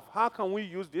staff? How can we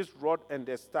use this rod and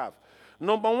the staff?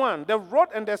 Number one, the rod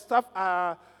and the staff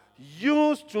are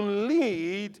used to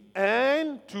lead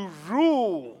and to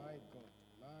rule.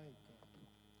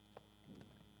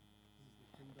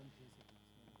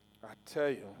 I tell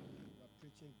you.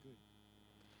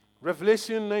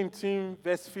 Revelation 19,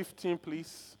 verse 15,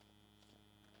 please.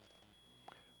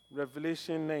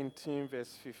 Revelation 19,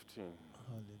 verse 15.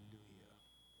 Hallelujah.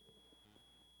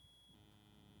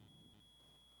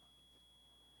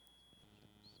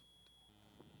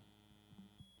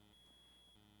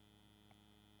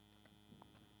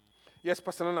 Yes,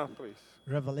 Pastor Nana, please.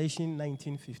 Revelation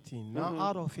 19:15. Now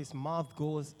out of his mouth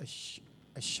goes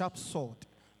a sharp sword,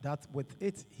 that with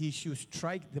it he should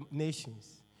strike the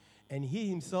nations, and he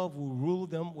himself will rule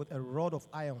them with a rod of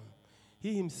iron.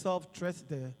 He himself treads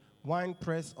the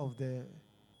winepress of the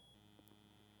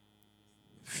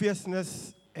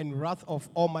fierceness and wrath of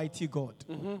Almighty God.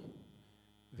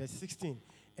 Verse 16.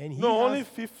 And he only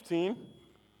 15.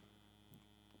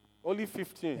 Only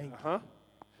 15.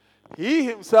 He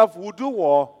himself will do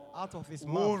what? Out of his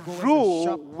Will mouth goes a rule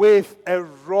sharp with a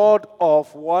rod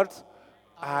of what?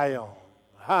 Iron.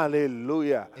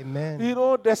 Hallelujah. Amen. You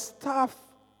know, the staff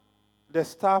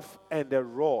and the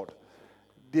rod,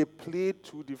 they play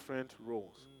two different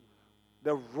roles.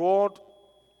 The rod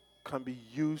can be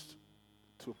used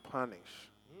to punish,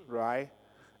 right?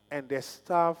 And the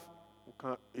staff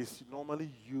is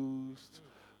normally used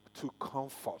to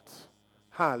comfort.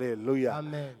 Hallelujah.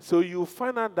 Amen. So you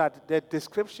find out that the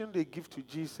description they give to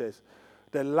Jesus,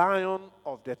 the Lion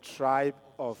of the tribe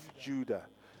of Judah,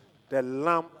 the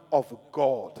Lamb of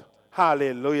God.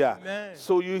 Hallelujah. Amen.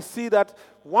 So you see that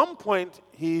one point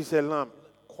he is a lamb,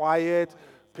 quiet,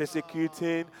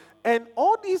 persecuting, and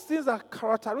all these things are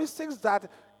characteristics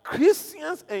that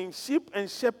Christians and sheep and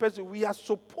shepherds we are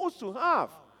supposed to have.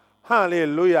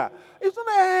 Hallelujah. It's not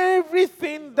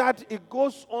everything that it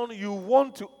goes on you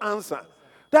want to answer.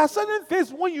 There are certain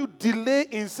things when you delay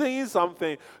in saying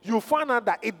something, you find out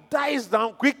that it dies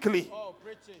down quickly.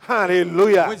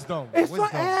 Hallelujah. Wisdom. It's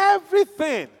not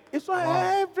everything. It's not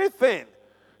everything.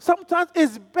 Sometimes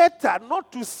it's better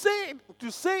not to say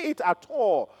it at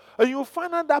all. And you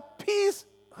find out that peace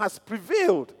has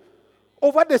prevailed.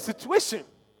 over the situation.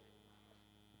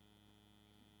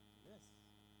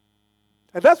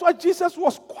 And that's why Jesus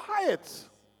was quiet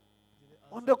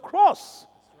on the cross.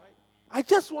 I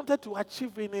just wanted to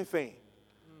achieve anything.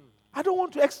 I don't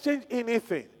want to exchange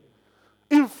anything.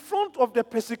 In front of the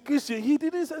persecution, he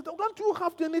didn't say, don't you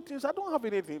have anything? I don't have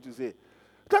anything to say.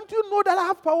 Don't you know that I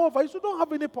have power over you? You don't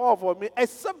have any power over me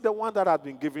except the one that has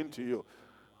been given to you.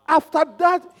 After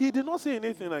that, he did not say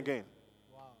anything again.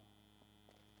 Wow.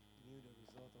 Knew the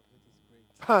result of it is great.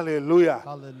 Hallelujah.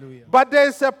 Hallelujah. But there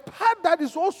is a part that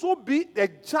is also be a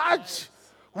judge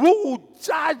who will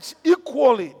judge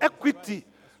equally, equity.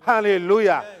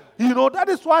 Hallelujah. You know, that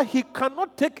is why he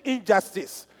cannot take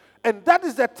injustice. And that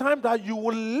is the time that you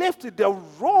will lift the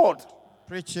rod.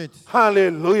 Preach it.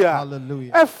 Hallelujah.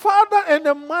 Hallelujah. A father and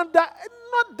a mother,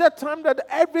 not the time that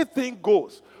everything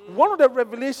goes. One of the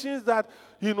revelations that,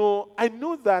 I've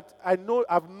known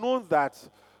that,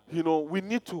 we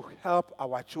need to help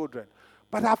our children.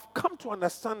 But I've come to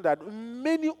understand that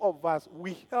many of us,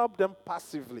 we help them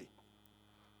passively.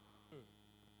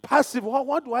 Passive,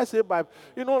 what do I say by,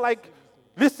 like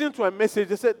listening to a message,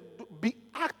 they said, be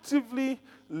actively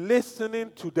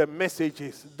listening to the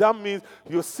messages. That means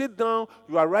you sit down,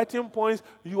 you are writing points,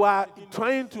 you are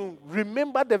trying to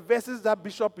remember the verses that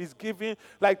Bishop is giving.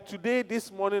 Like today,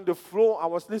 this morning, the flow, I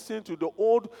was listening to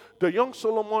the young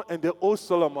Solomon and the old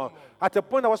Solomon. At a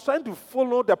point, I was trying to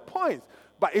follow the points,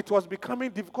 but it was becoming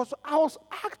difficult. So I was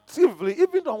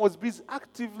even though I was busy,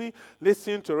 actively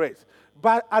listening to it.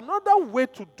 But another way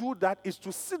to do that is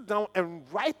to sit down and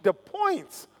write the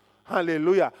points.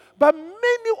 Hallelujah. But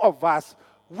many of us,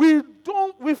 we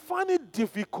find it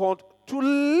difficult to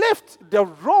lift the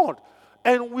rod,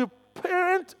 and we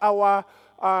parent our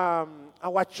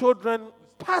children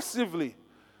passively.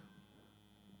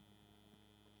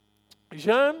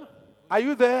 Jean, are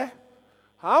you there?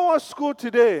 How was school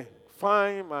today?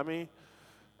 Fine, mommy.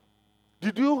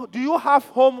 Do you have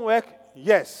homework?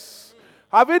 Yes.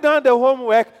 Have you done the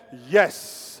homework?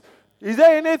 Yes. Is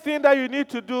there anything that you need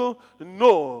to do?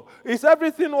 No. Is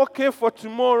everything okay for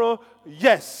tomorrow?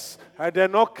 Yes. And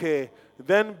then, okay.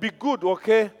 Then be good,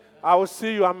 okay? I will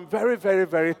see you. I'm very, very,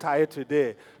 very tired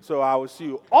today. So I will see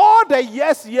you. All the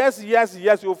yes,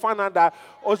 you'll find out that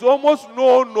it's almost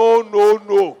no.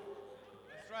 That's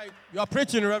right. You are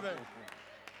preaching, Reverend.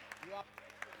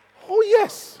 Oh,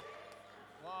 yes.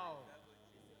 Wow.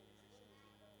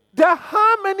 There are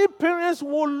how many parents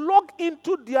will log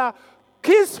into their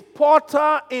kids'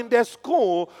 portal in the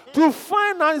school to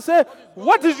find out and say,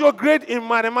 what is your grade in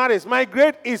mathematics? My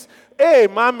grade is A,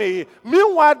 mommy.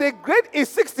 Meanwhile, the grade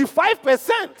is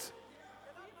 65%.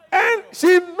 And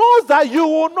she knows that you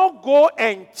will not go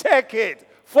and check it.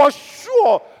 For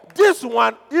sure, this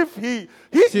one, if he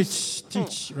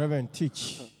Teach, Reverend,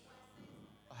 teach.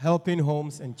 Helping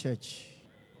homes and church.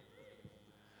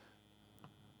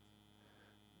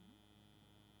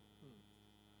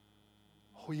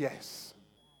 Oh, yes.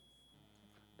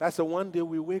 That's the one day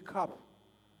we wake up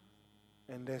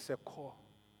and there's a call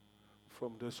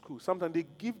from the school. Sometimes they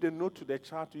give the note to the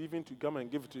child to come and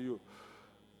give it to you.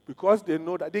 Because they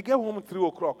know that they get home at 3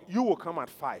 o'clock. You will come at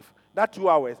 5. That 2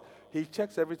 hours, he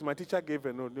checks everything. My teacher gave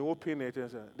a note. They will pay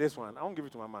attention. This one, I won't give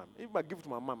it to my mom. If I give it to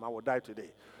my mom, I will die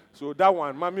today. So that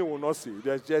one, mommy will not see.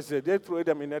 They throw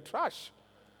them in the trash.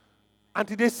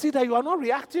 Until they see that you are not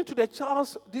reacting to the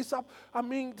child's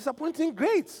disappointing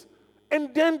grades.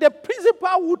 And then the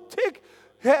principal would take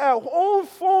her own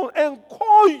phone and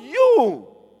call you.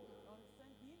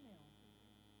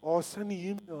 Or send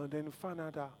email and then find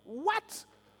out that, what?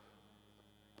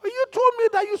 But you told me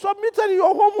that you submitted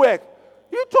your homework.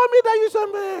 You told me that you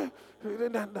submitted.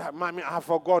 Mommy, I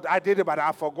forgot. I did it, but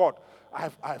I forgot. I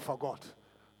forgot.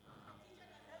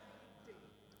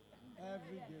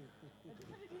 Every day.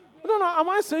 No, am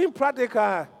I saying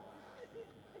practical?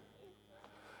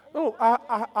 No,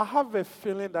 I have a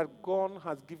feeling that God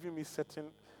has given me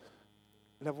certain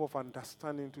level of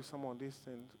understanding to some of these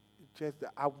things.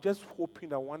 I'm just hoping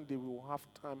that one day we will have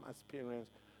time as parents,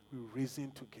 we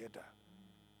reason together.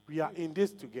 We are in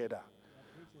this together.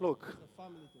 Look,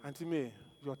 Auntie May,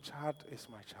 your child is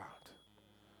my child.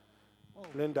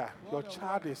 Linda, your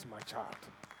child is my child.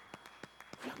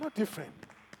 We are not different.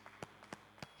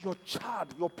 Your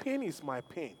child, your pain is my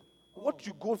pain. What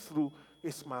you go through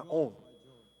is my own.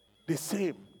 The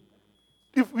same.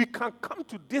 If we can come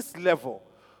to this level,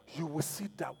 you will see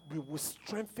that we will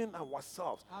strengthen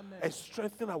ourselves. Amen. And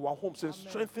strengthen our homes and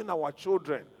strengthen our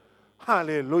children.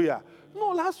 Hallelujah. No,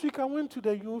 last week I went to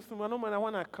the youth room. I know when I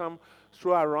want to come,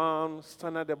 throw around,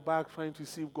 stand at the back, trying to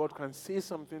see if God can say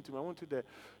something to me. I went to the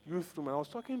youth room and I was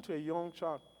talking to a young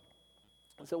child.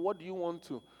 I said, what do you want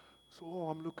to So,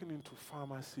 I'm looking into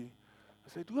pharmacy. I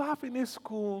said, do you have any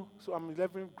school? So I'm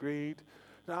 11th grade.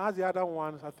 Now I asked the other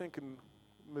ones, I think in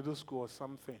middle school or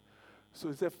something. So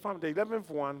he said, the 11th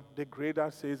one, the grader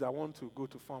says, I want to go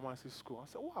to pharmacy school. I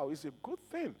said, wow, it's a good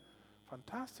thing.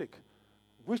 Fantastic.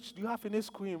 Which, do you have any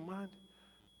school in mind?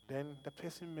 Then the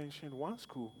person mentioned one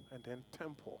school and then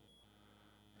Temple.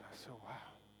 I said,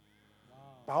 wow.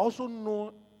 But I also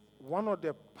know one of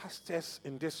the pastors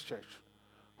in this church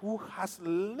who has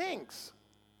links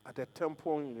at the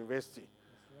Temple University.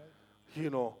 Right. You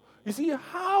know, you see,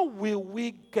 how will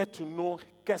we get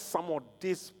some of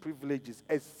these privileges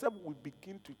except we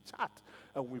begin to chat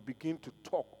and we begin to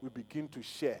talk, we begin to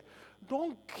share.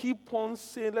 Don't keep on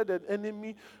saying, let the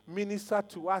enemy minister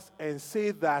to us and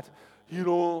say that, you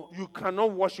know, you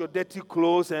cannot wash your dirty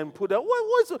clothes and put them.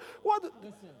 What?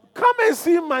 Come and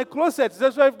see my closet.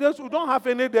 That's why if you don't have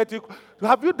any dirty clothes.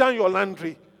 Have you done your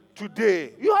laundry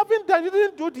today? You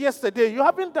didn't do it yesterday. You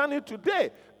haven't done it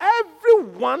today.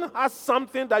 Everyone has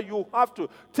something that you have to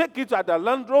take it at the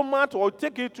laundromat or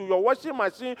take it to your washing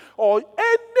machine or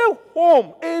any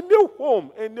home.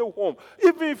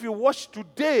 Even if you wash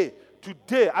today,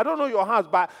 I don't know your house,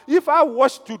 but if I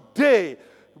wash today,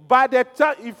 by the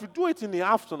time, if you do it in the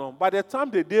afternoon, by the time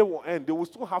the day will end, they will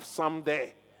still have some there.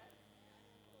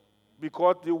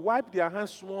 Because they wipe their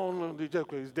hands small and they just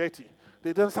go, it's dirty.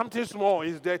 They do something small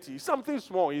is dirty. Something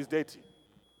small is dirty.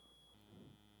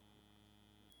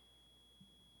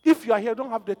 If you are here,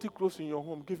 don't have dirty clothes in your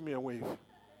home, give me a wave.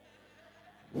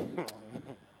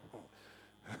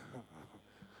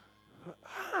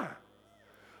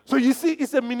 So you see,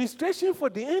 it's a ministration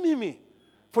for the enemy.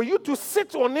 For you to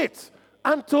sit on it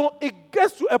until it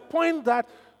gets to a point that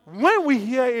when we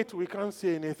hear it, we can't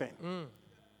say anything.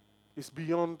 It's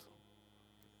beyond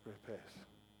repairs.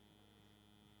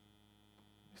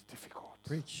 It's difficult.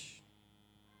 Preach.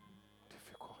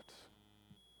 Difficult.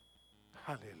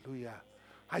 Hallelujah.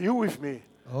 Are you with me?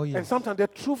 Oh, yes. And sometimes the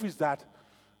truth is that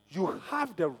you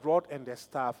have the rod and the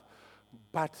staff,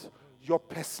 but your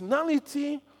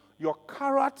personality, your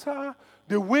character,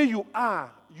 the way you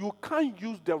are, you can't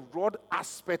use the rod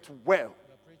aspect well.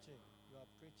 You are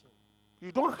preaching.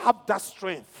 You don't have that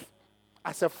strength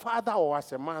as a father or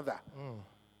as a mother.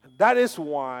 That is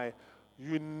why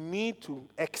you need to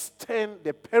extend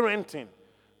the parenting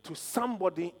to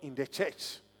somebody in the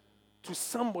church, to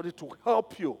somebody to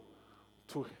help you,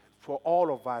 for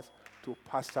all of us to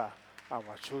pastor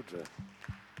our children.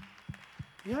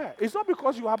 Yeah, it's not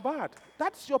because you are bad.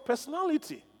 That's your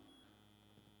personality.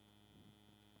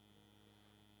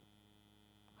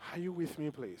 Are you with me,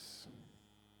 please?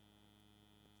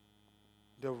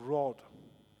 The rod,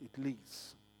 it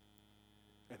leads,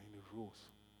 and it rules.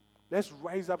 Let's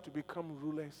rise up to become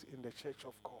rulers in the church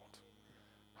of God.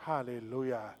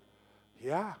 Hallelujah.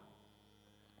 Yeah.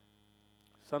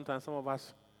 Sometimes some of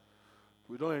us,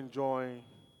 we don't enjoy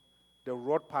the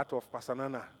rod part of Pastor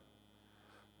Nana.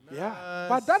 Yeah.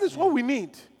 But that is what we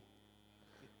need.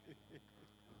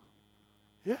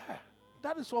 Yeah.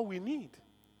 That is what we need.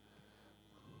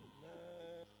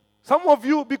 Some of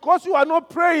you, because you are not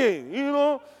praying, you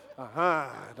know.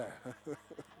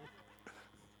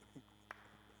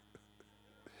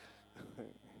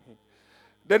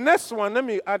 The next one, let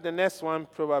me add the next one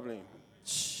probably.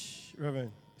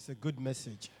 Reverend, it's a good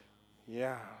message.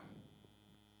 Yeah.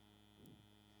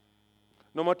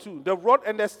 Number 2, the rod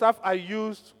and the staff are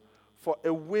used for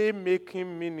a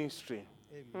way-making ministry.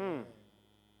 Amen.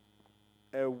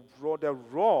 The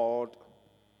rod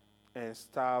and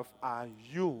staff are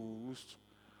used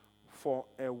for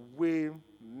a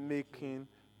way-making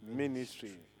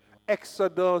ministry.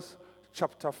 Exodus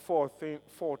chapter 14,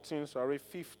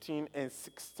 15 and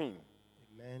 16.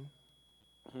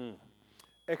 Amen.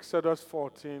 Exodus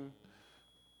 14,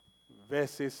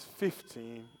 verses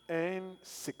 15 and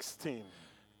 16.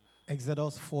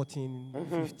 Exodus 14,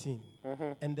 15.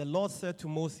 And the Lord said to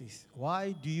Moses,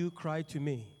 why do you cry to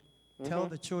me? Tell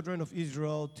the children of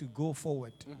Israel to go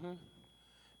forward.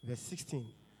 Verse 16.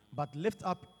 But lift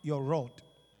up your rod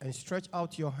and stretch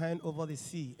out your hand over the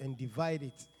sea and divide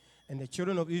it. And the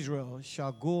children of Israel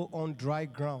shall go on dry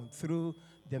ground through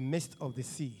the midst of the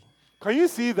sea. Can you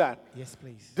see that? Yes,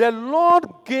 please. The Lord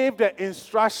gave the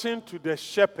instruction to the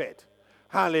shepherd.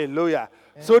 Hallelujah.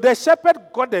 So the shepherd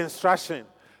got the instruction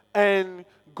and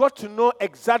got to know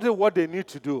exactly what they need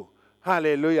to do.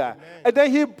 Hallelujah. Amen. And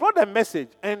then he brought a message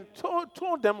and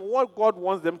told them what God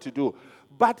wants them to do.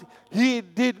 But he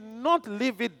did not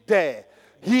leave it there.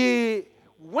 He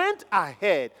went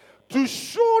ahead to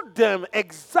show them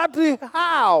exactly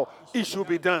how it should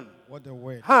be done. What the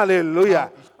word. Hallelujah.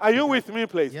 Are you with me,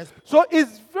 please? Yes. So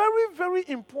it's very, very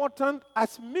important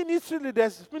as ministry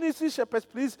leaders, ministry shepherds,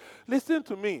 please listen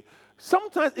to me.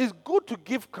 Sometimes it's good to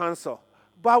give counsel,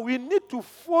 but we need to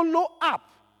follow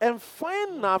up and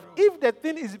find out if the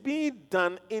thing is being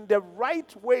done in the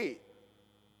right way.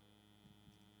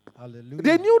 Hallelujah.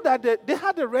 They knew that they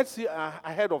had the Red Sea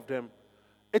ahead of them.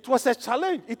 It was a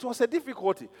challenge. It was a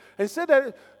difficulty. And said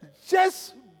that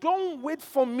just don't wait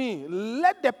for me.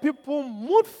 Let the people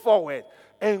move forward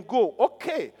and go.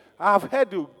 Okay, I've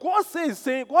heard you. God is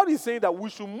saying that we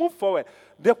should move forward.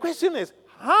 The question is,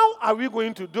 how are we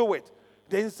going to do it?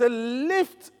 Then he said,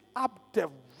 lift up the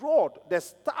rod, the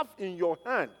staff in your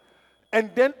hand.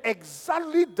 And then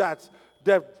exactly that,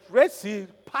 the Red Sea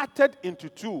parted into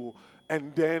two,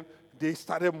 and then they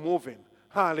started moving.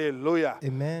 Hallelujah.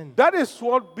 Amen. That is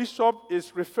what Bishop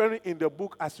is referring in the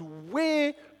book as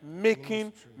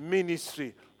way-making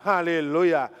ministry.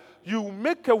 Hallelujah. You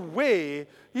make a way.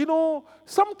 You know,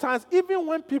 sometimes even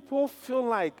when people feel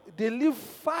like they live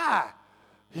far,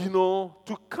 you know,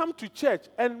 to come to church.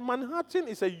 And Manhattan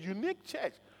is a unique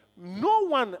church. No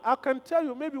one, I can tell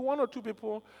you, maybe one or two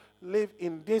people live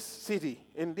in this city,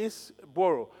 in this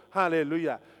borough.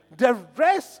 Hallelujah. The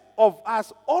rest of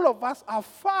us, all of us are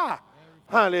far.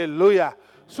 Hallelujah.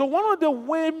 So one of the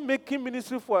way-making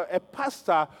ministry for a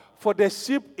pastor, for the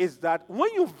sheep, is that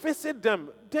when you visit them,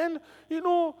 then, you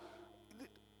know,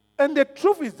 and the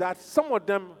truth is that some of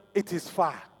them, it is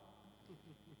far.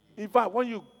 In fact, when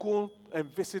you go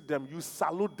and visit them, you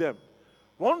salute them.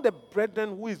 One of the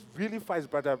brethren who is really far is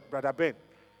Brother Ben.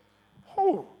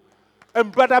 Oh.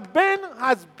 And Brother Ben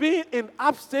has been in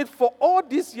Upstate for all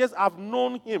these years I've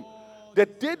known him. The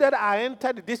day that I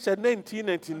entered this church in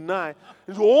 1999,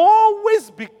 he's always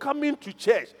be coming to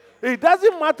church. It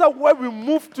doesn't matter where we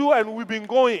move to and we've been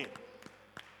going.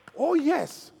 Oh,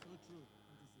 yes.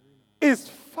 It's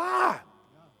far.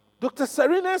 Dr.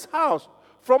 Serena's house,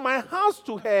 from my house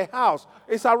to her house,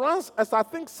 is around, as I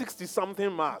think,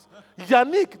 60-something miles.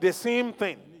 Yannick, the same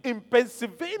thing, in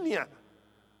Pennsylvania.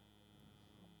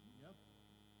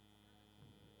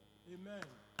 Amen.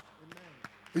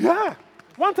 Yeah.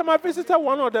 One time I visited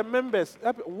one of the members.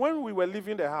 When we were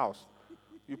leaving the house,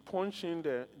 you punch in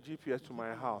the GPS to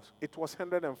my house. It was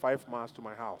 105 miles to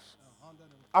my house.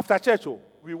 After church,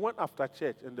 we went after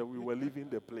church, and then we were leaving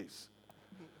the place.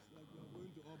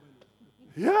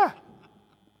 Yeah.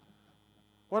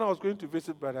 When I was going to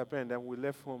visit Brother Ben, then we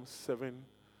left home 7:25?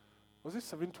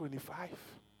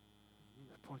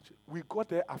 We got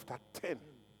there after 10.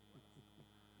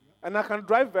 And I can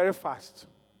drive very fast.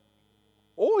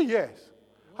 Oh, yes.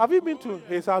 Have you been to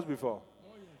his house before?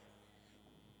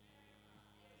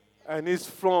 And it's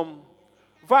from,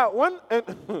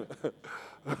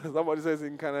 somebody says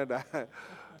in Canada,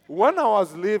 when I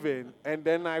was leaving, and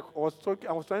then I was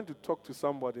trying to talk to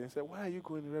somebody, and said, "Where are you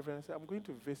going, Reverend?" I said, "I'm going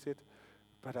to visit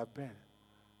Brother Ben."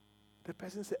 The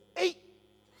person said, "Hey!"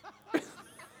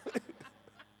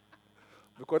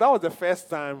 Because that was the first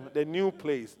time, the new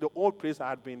place. The old place I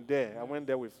had been there. I went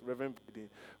there with Reverend P.D.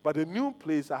 But the new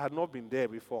place, I had not been there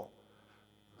before.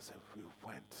 So we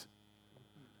went.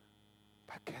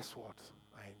 But guess what?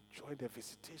 I enjoyed the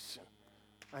visitation.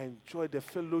 I enjoyed the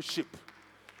fellowship.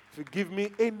 If you give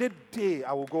me any day,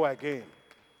 I will go again.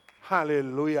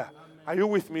 Hallelujah. Amen. Are you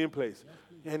with me in place?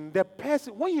 And the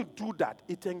person, when you do that,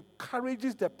 it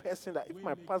encourages the person that if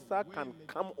my pastor can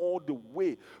come all the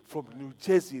way from New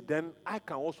Jersey, then I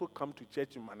can also come to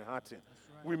church in Manhattan.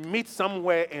 Right. We meet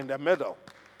somewhere in the middle.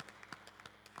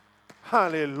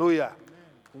 Hallelujah.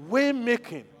 Way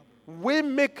making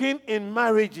in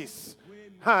marriages.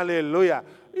 Hallelujah.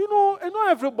 You know, and not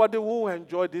everybody will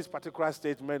enjoy this particular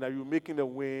statement that you're making a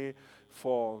way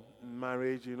for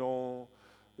marriage, you know.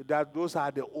 That those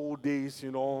are the old days, you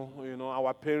know,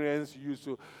 our parents used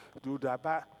to do that.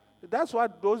 But that's why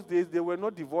those days they were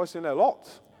not divorcing a lot.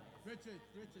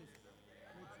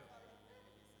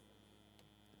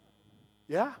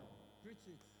 Yeah?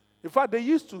 In fact, they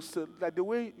used to say, like the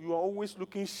way you are always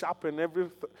looking sharp and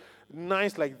everything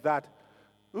nice like that.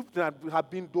 If that had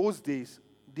been those days,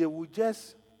 they would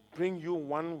just bring you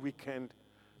one weekend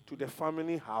to the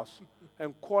family house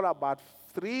and call about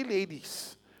 3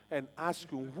 ladies and ask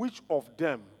you which of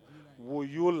them would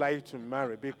you like to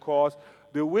marry, because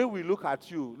the way we look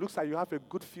at you looks like you have a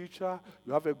good future,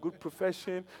 you have a good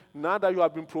profession. Now that you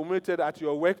have been promoted at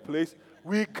your workplace,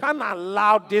 we can't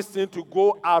allow this thing to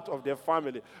go out of the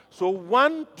family. So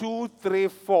 1, 2, 3,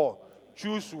 4,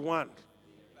 choose one.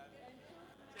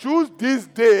 Choose this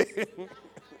day.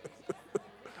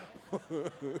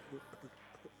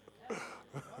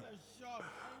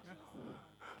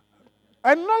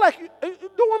 And not like,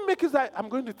 don't want to make it like, I'm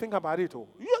going to think about it.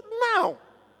 Now.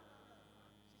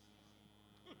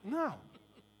 Now.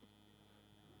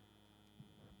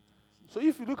 So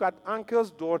if you look at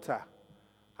uncle's daughter,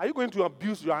 are you going to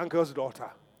abuse your uncle's daughter?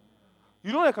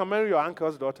 You know you can marry your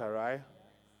uncle's daughter, right?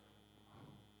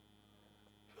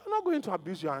 You're not going to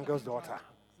abuse your uncle's daughter.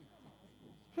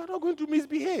 You're not going to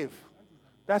misbehave.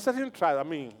 There are certain tribes,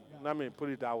 let me put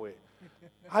it that way.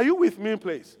 Are you with me,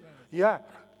 please? Yeah.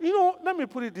 Let me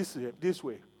put it this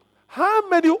way. How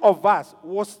many of us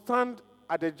will stand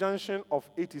at the junction of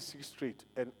 86th Street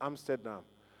and Amsterdam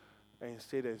and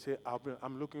stay there and say,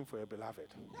 I'm looking for a beloved?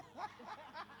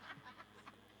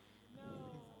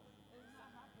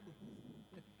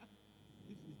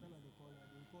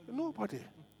 Nobody.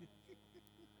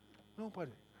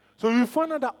 So we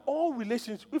find out that all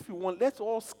relationships, if you want, let's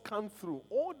all scan through.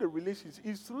 All the relationships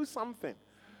is through something.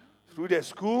 Through the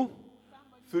school,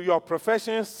 through your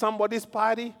profession, somebody's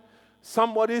party,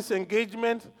 somebody's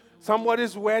engagement,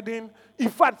 somebody's wedding. In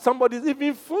fact, somebody's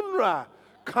even funeral,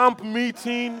 camp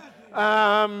meeting,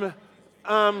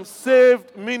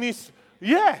 saved ministry.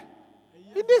 Yeah.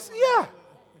 It is, yeah.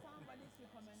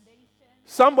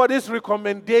 Somebody's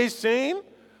recommendation.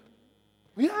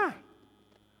 Yeah.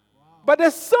 But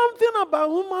there's something about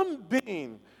human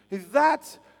being is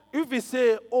that if we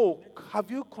say, have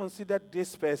you considered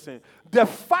this person? The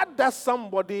fact that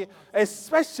somebody,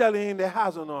 especially in the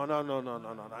house,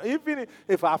 no. Even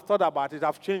if I've thought about it,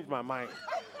 I've changed my mind.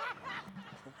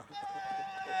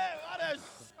 What a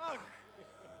shock.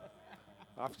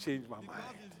 I've changed my mind.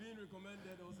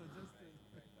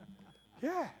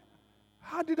 Yeah.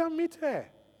 How did I meet her?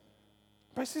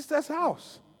 My sister's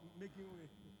house.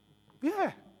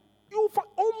 Yeah. You find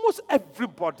almost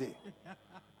everybody.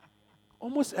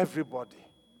 Almost everybody.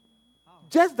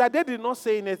 Just that they did not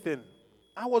say anything.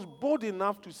 I was bold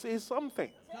enough to say something.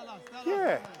 Tell us.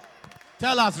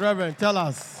 Tell us, Reverend. Tell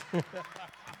us.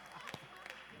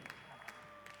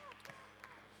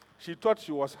 She thought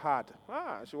she was hard.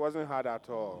 She wasn't hard at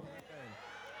all.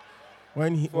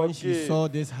 When she saw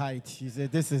this height, she said,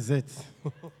 this is it.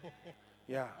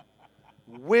 Yeah.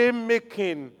 Way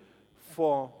making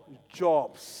for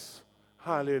jobs.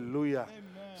 Hallelujah.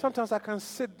 Amen. Sometimes I can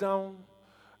sit down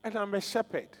and I'm a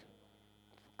shepherd.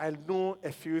 I know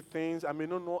a few things. I may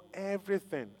not know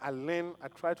everything. I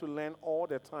try to learn all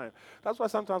the time. That's why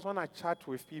sometimes when I chat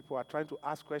with people, I try to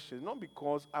ask questions, not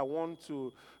because I want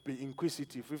to be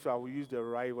inquisitive, if I will use the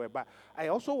right word, but I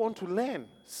also want to learn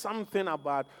something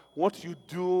about what you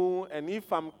do. And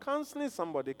if I'm counseling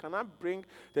somebody, can I bring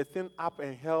the thing up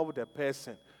and help the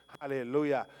person?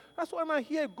 Hallelujah. That's why when I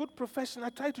hear a good profession, I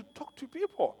try to talk to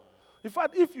people. In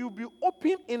fact, if you be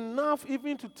open enough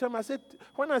even to tell me,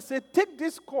 when I say, take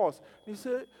this course, you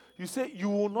say you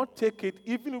will not take it,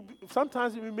 even if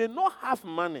sometimes you may not have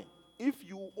money. If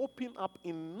you open up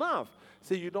enough,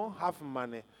 say you don't have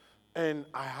money, and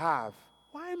I have,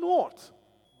 why not?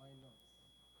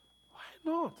 Why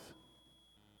not?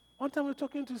 One time we were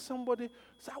talking to somebody,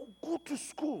 said, I'll go to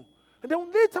school. And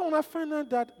then later when I find out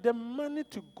that the money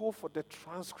to go for the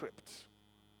transcript,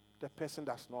 the person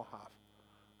does not have.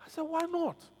 I said, why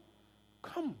not?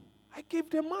 Come, I gave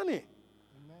them money.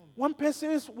 Amen. One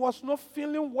person was not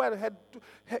feeling well.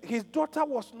 His daughter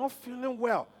was not feeling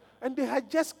well. And they had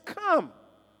just come,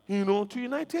 to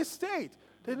United States.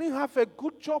 They didn't have a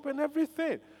good job and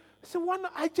everything. I said,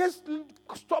 I just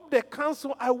stopped the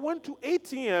council. I went to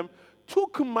ATM,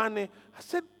 took money. I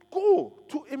said, go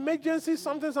to emergency,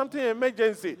 something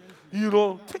emergency.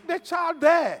 Take the child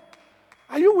there.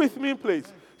 Are you with me,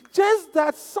 please? Just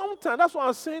that sometimes, that's why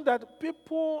I'm saying that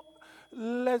people,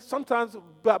 sometimes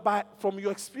from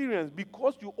your experience,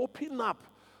 because you open up,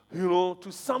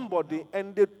 to somebody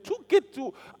and they took it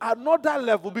to another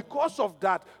level, because of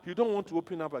that, you don't want to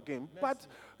open up again. But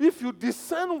if you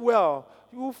discern well,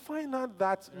 you will find out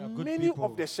that many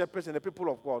of the shepherds and the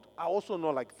people of God are also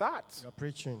not like that. You're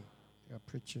preaching.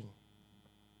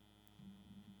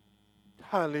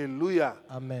 Hallelujah.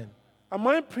 Amen. Am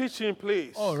I preaching,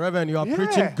 please? Oh, Reverend, you are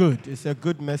preaching good. It's a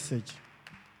good message.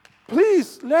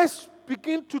 Please, let's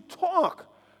begin to talk.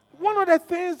 One of the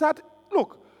things that,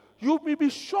 look, you may be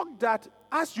shocked that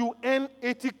as you earn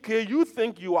 80K, you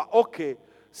think you are okay.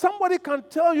 Somebody can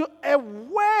tell you a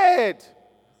word,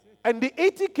 and the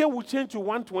 80K will change to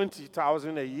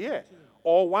 120,000 a year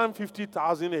or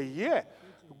 150,000 a year.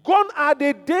 Gone are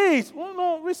the days.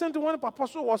 Recently when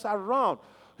Apostle was around,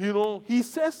 he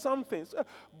says something.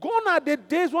 Gone are the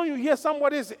days when you hear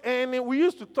somebody's earning. We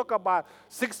used to talk about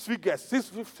 6 figures.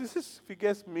 Six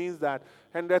figures means that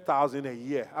 100,000 a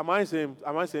year. Am I saying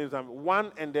something?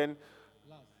 One and then,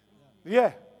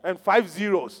 and 5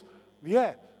 zeros.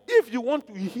 Yeah. if you want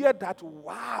to hear that,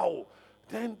 wow,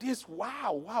 then this,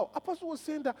 wow. Apostle was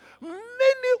saying that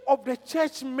many of the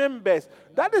church members,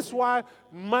 that is why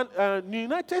the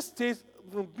United States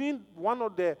being one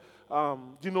of the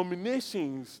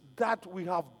denominations that we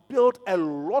have built a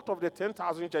lot of the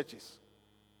 10,000 churches.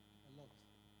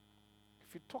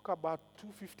 If you talk about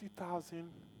 250,000,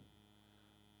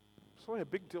 it's not a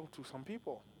big deal to some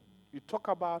people. You talk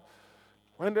about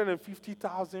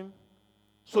 150,000.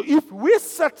 So if we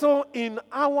settle in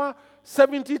our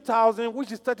 70,000,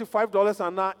 which is $35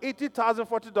 an hour, 80,000,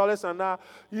 $40 an hour,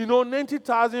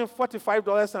 $90,000,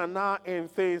 $45 an hour and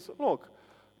things, look,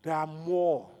 there are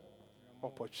more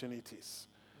opportunities.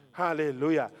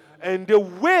 Hallelujah. And the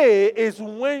way is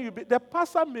when the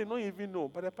pastor may not even know,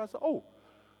 but the pastor,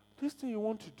 this thing you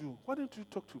want to do, why don't you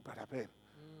talk to Brother Ben?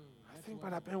 I think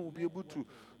Brother Ben will be able to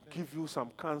give you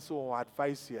some counsel or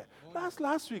advice here.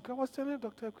 Last week, I was telling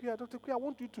Dr. Kuya, I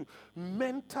want you to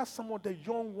mentor some of the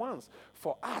young ones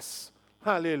for us.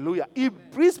 Hallelujah.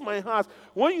 It breaks my heart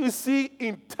when you see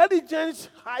intelligent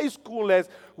high schoolers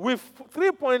with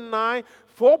 3.9,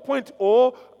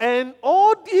 4.0, and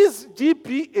all these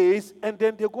GPAs, and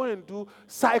then they go and do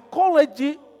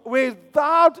psychology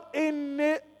without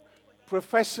any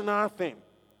professional thing.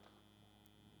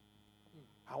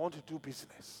 I want to do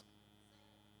business.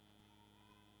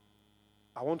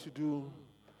 I want to do,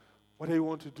 what do you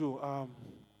want to do?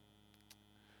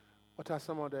 What are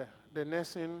some of the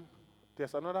nursing?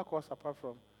 There's another course apart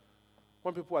from,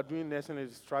 when people are doing nursing and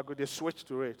they struggle, they switch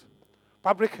to it.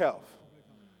 Public health.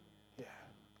 Yeah.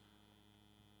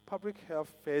 Public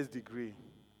health first degree.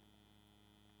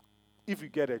 If you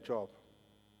get a job,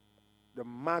 the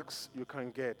max you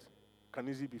can get can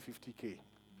easily be 50K.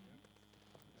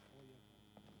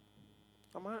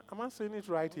 Am I saying it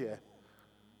right here?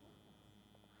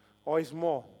 Or it's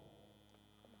more?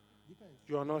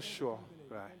 You're not sure.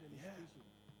 Right. Yeah.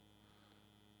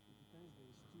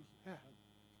 Yeah.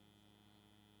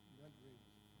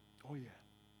 Oh, yeah.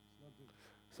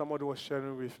 Somebody was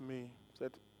sharing with me,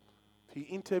 said he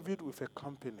interviewed with a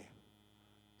company.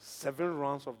 7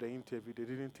 rounds of the interview, they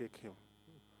didn't take him.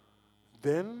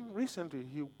 Then, recently,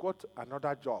 he got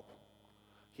another job.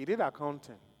 He did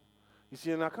accounting. You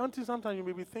see, in accounting, sometimes you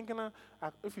may be thinking,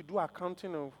 if you do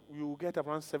accounting, you will get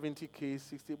around 70K,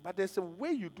 60. But there's a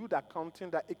way you do the accounting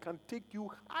that it can take you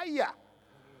higher.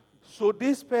 So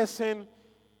this person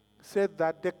said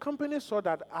that the company saw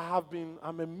that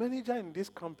I'm a manager in this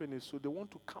company, so they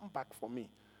want to come back for me.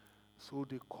 So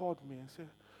they called me and said,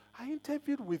 I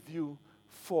interviewed with you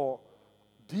for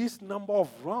this number of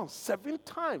rounds 7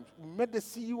 times. We met the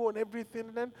CEO and everything.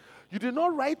 And then you did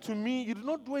not write to me. You did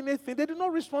not do anything. They did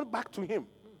not respond back to him.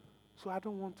 So I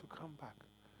don't want to come back.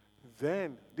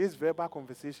 Then this verbal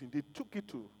conversation, they took it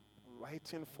to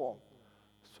writing form.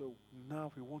 So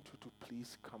now we want you to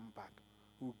please come back.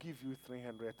 We'll give you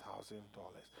 $300,000.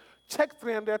 Check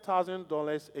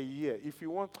 $300,000 a year. If you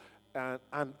want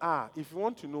an hour, if you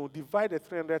want to know, divide the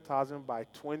 $300,000 by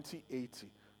 2080.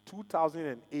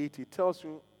 2080 tells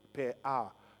you per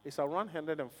hour. It's around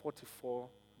 $144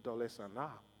 an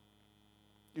hour.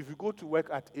 If you go to work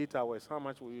at 8 hours, how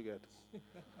much will you get?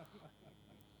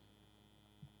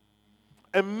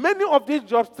 And many of these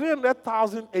jobs,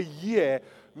 $300,000 a year,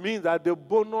 means that the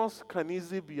bonus can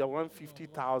easily be around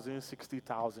 $50,000,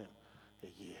 $60,000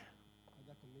 a year.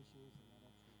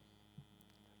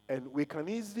 And we can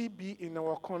easily be in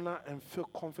our corner and feel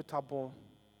comfortable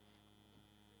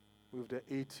with the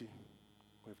 80,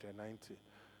 with the 90.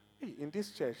 Hey, in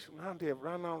this church, now they have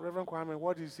run out. Reverend Kwame,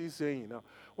 what is he saying now?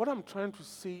 What I'm trying to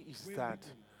say is that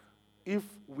if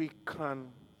we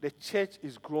can, the church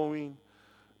is growing,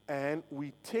 and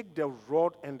we take the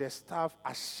rod and the staff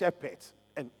as shepherds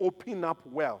and open up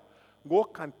well,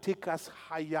 God can take us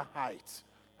higher heights.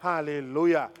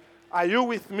 Hallelujah. Are you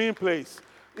with me, please?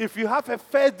 If you have a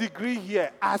first degree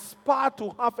here, aspire to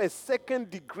have a second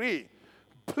degree.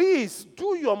 Please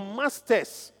do your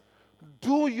masters.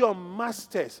 Do your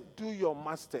masters. Do your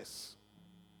masters.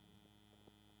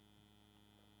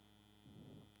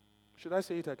 Should I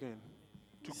say it again?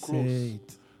 To close. Say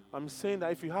it. I'm saying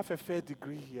that if you have a first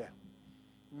degree here,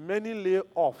 many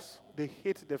layoffs, they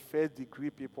hit the first degree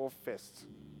people first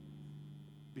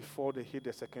before they hit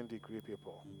the second degree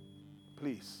people.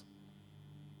 Please,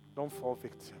 don't fall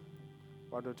victim.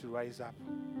 Why don't you rise up?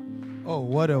 Oh,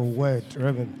 what a word,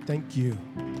 Reverend. Thank you.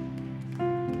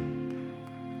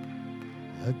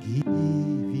 I give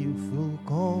you full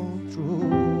control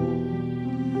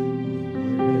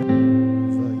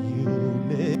wherever you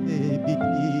may be.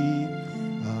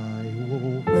 I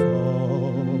will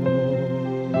follow.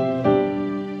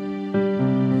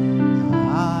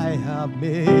 I have have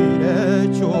made a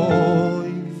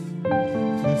choice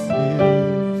to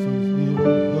serve you,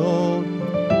 Lord.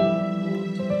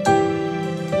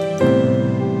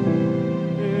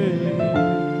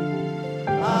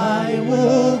 I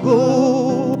will go.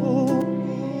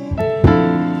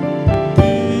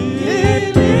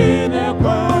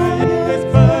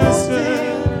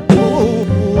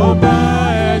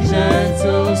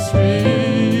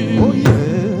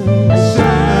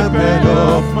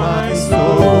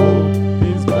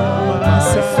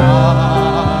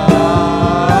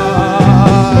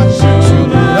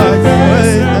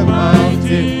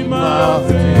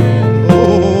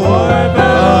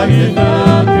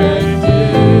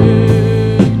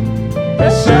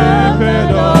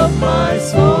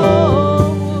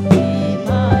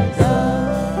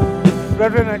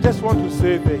 Brethren, I just want to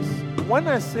say this. When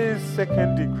I say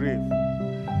second degree,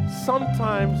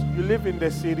 sometimes you live in the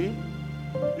city,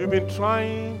 you've been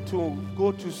trying to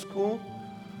go to school,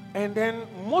 and then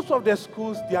most of the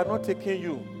schools, they are not taking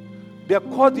you. The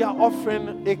course they are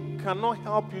offering, it cannot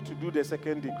help you to do the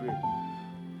second degree.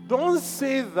 Don't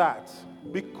say that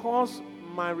because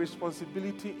my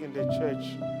responsibility in the church,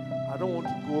 I don't want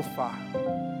to go far.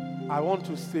 I want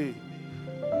to say,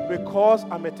 because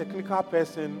I'm a technical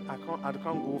person, I can't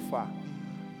go far.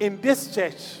 In this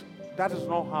church, that is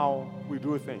not how we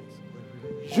do things.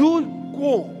 You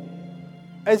go.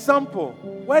 Example,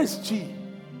 where is Chi?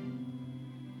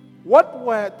 What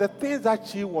were the things that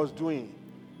Chi was doing?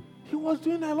 He was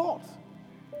doing a lot.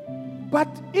 But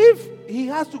if he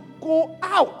has to go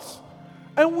out,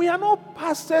 and we are not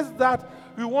pastors that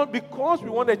we want, because we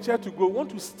want the church to grow, we want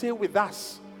to stay with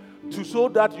us. So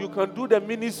that you can do the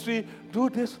ministry, do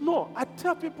this. No, I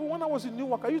tell people when I was in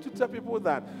Newark, I used to tell people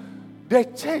that the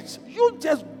church, you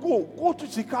just go to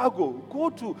Chicago,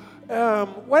 go to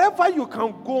wherever you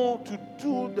can go to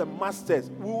do the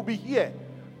masters. We will be here.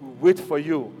 We'll wait for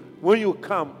you. When you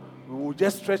come, we will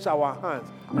just stretch our hands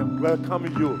and welcome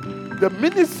you. The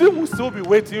ministry will still be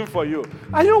waiting for you.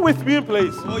 Are you with me,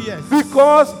 please? Oh, yes.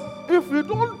 Because if we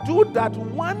don't do that,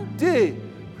 one day,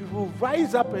 will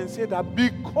rise up and say that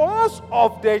because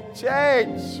of the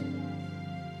church.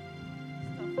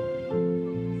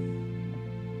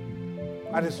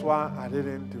 That is why I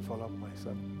didn't develop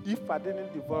myself. If I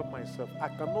didn't develop myself, I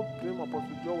cannot blame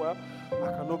Apostle Joel,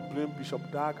 I cannot blame Bishop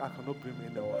Dag, I cannot blame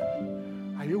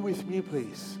anyone. Are you with me,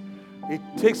 please? It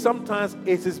takes sometimes,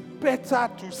 it is better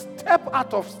to step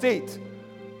out of state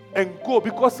and go,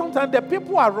 because sometimes the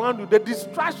people around you, the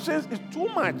distractions is too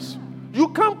much. You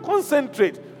can't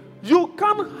concentrate. You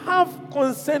can't have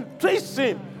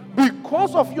concentration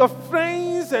because of your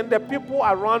friends and the people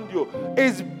around you.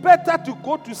 It's better to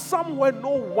go to somewhere no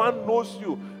one knows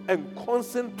you and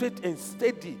concentrate and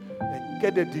study and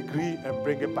get a degree and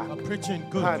bring it back. I'm preaching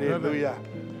good. Hallelujah.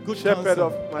 Good Shepherd counsel.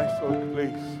 of my soul,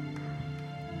 please.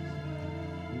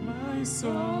 My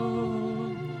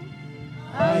soul,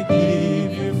 I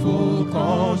give you full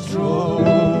control.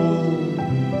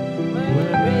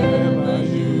 Wherever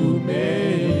you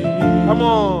may. Come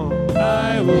on.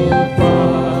 I will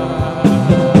find.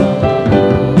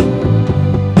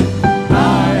 I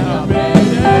have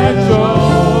made a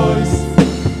choice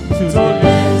to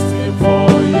listen for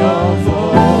your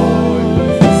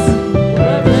voice.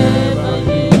 Wherever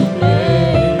you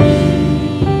may,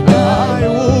 I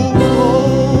will go.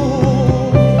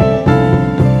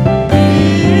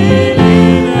 In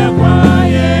a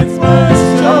quiet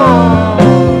pasture.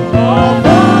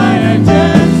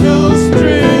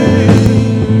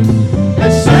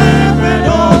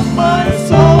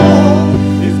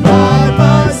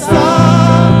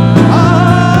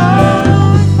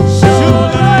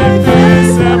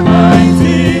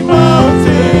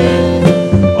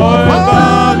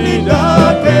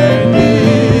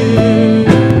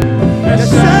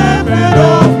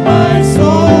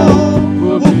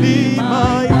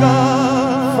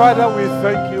 Father, we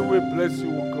thank you, we bless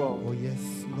you, O God. Oh, yes,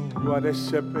 Lord. You are the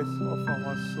shepherd of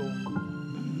our soul.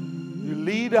 You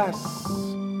lead us.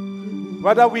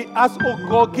 Father, we ask, oh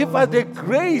God, give us the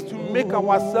grace to make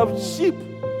ourselves sheep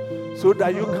so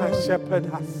that you can shepherd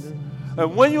us.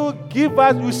 And when you give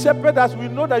us, you shepherd us, we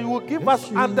know that you will give us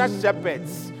under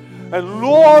shepherds. And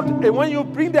Lord, and when you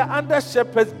bring the under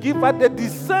shepherds, give us the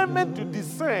discernment to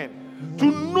discern, to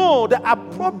know the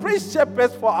appropriate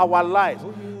shepherds for our lives,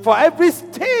 for every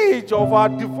stage of our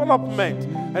development,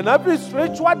 and every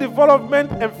spiritual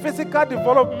development and physical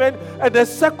development and the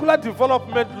secular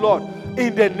development, Lord,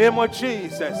 in the name of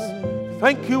Jesus.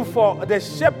 Thank you for the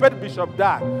shepherd Bishop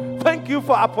Dag, Thank you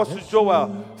for Apostle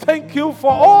Joel. Thank you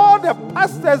for all the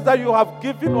pastors that you have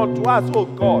given unto us, oh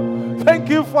God. Thank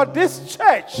you for this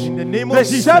church, In the name the of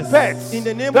Jesus. shepherds In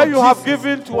the name that of you have Jesus.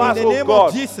 given to In us, the oh name of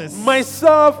God. Jesus.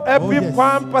 Myself, Epi yes.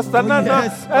 Pam, Pastor Oh, Nana,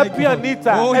 yes, my Epi God.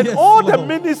 Anita, Oh, and yes, all the Lord.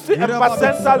 ministry and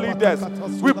placenta leaders.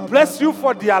 We bless you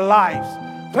for their lives.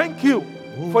 Thank you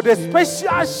for the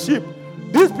special sheep.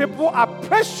 These people are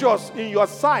precious in your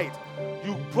sight.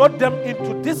 You brought them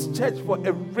into this church for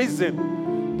a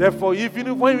reason. Therefore,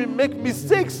 even when we make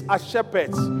mistakes as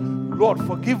shepherds, Lord,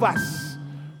 forgive us.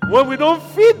 When we don't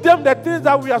feed them the things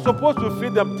that we are supposed to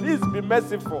feed them, please be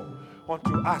merciful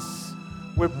unto us.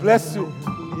 We bless you.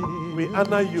 We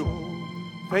honor you.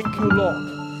 Thank you, Lord.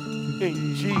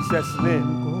 In Jesus'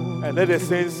 name. And let the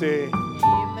saints say,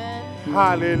 Amen.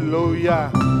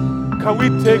 hallelujah. Can we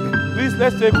take, please,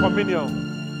 let's take communion.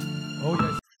 Oh,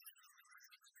 yes.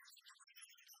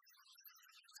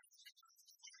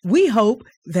 We hope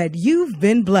that you've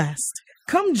been blessed.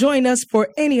 Come join us for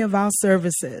any of our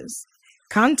services.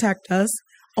 Contact us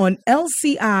on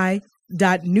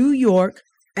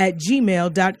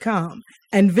lci.newyork@gmail.com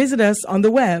and visit us on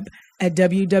the web at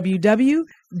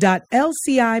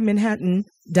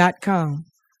www.lcimanhattan.com.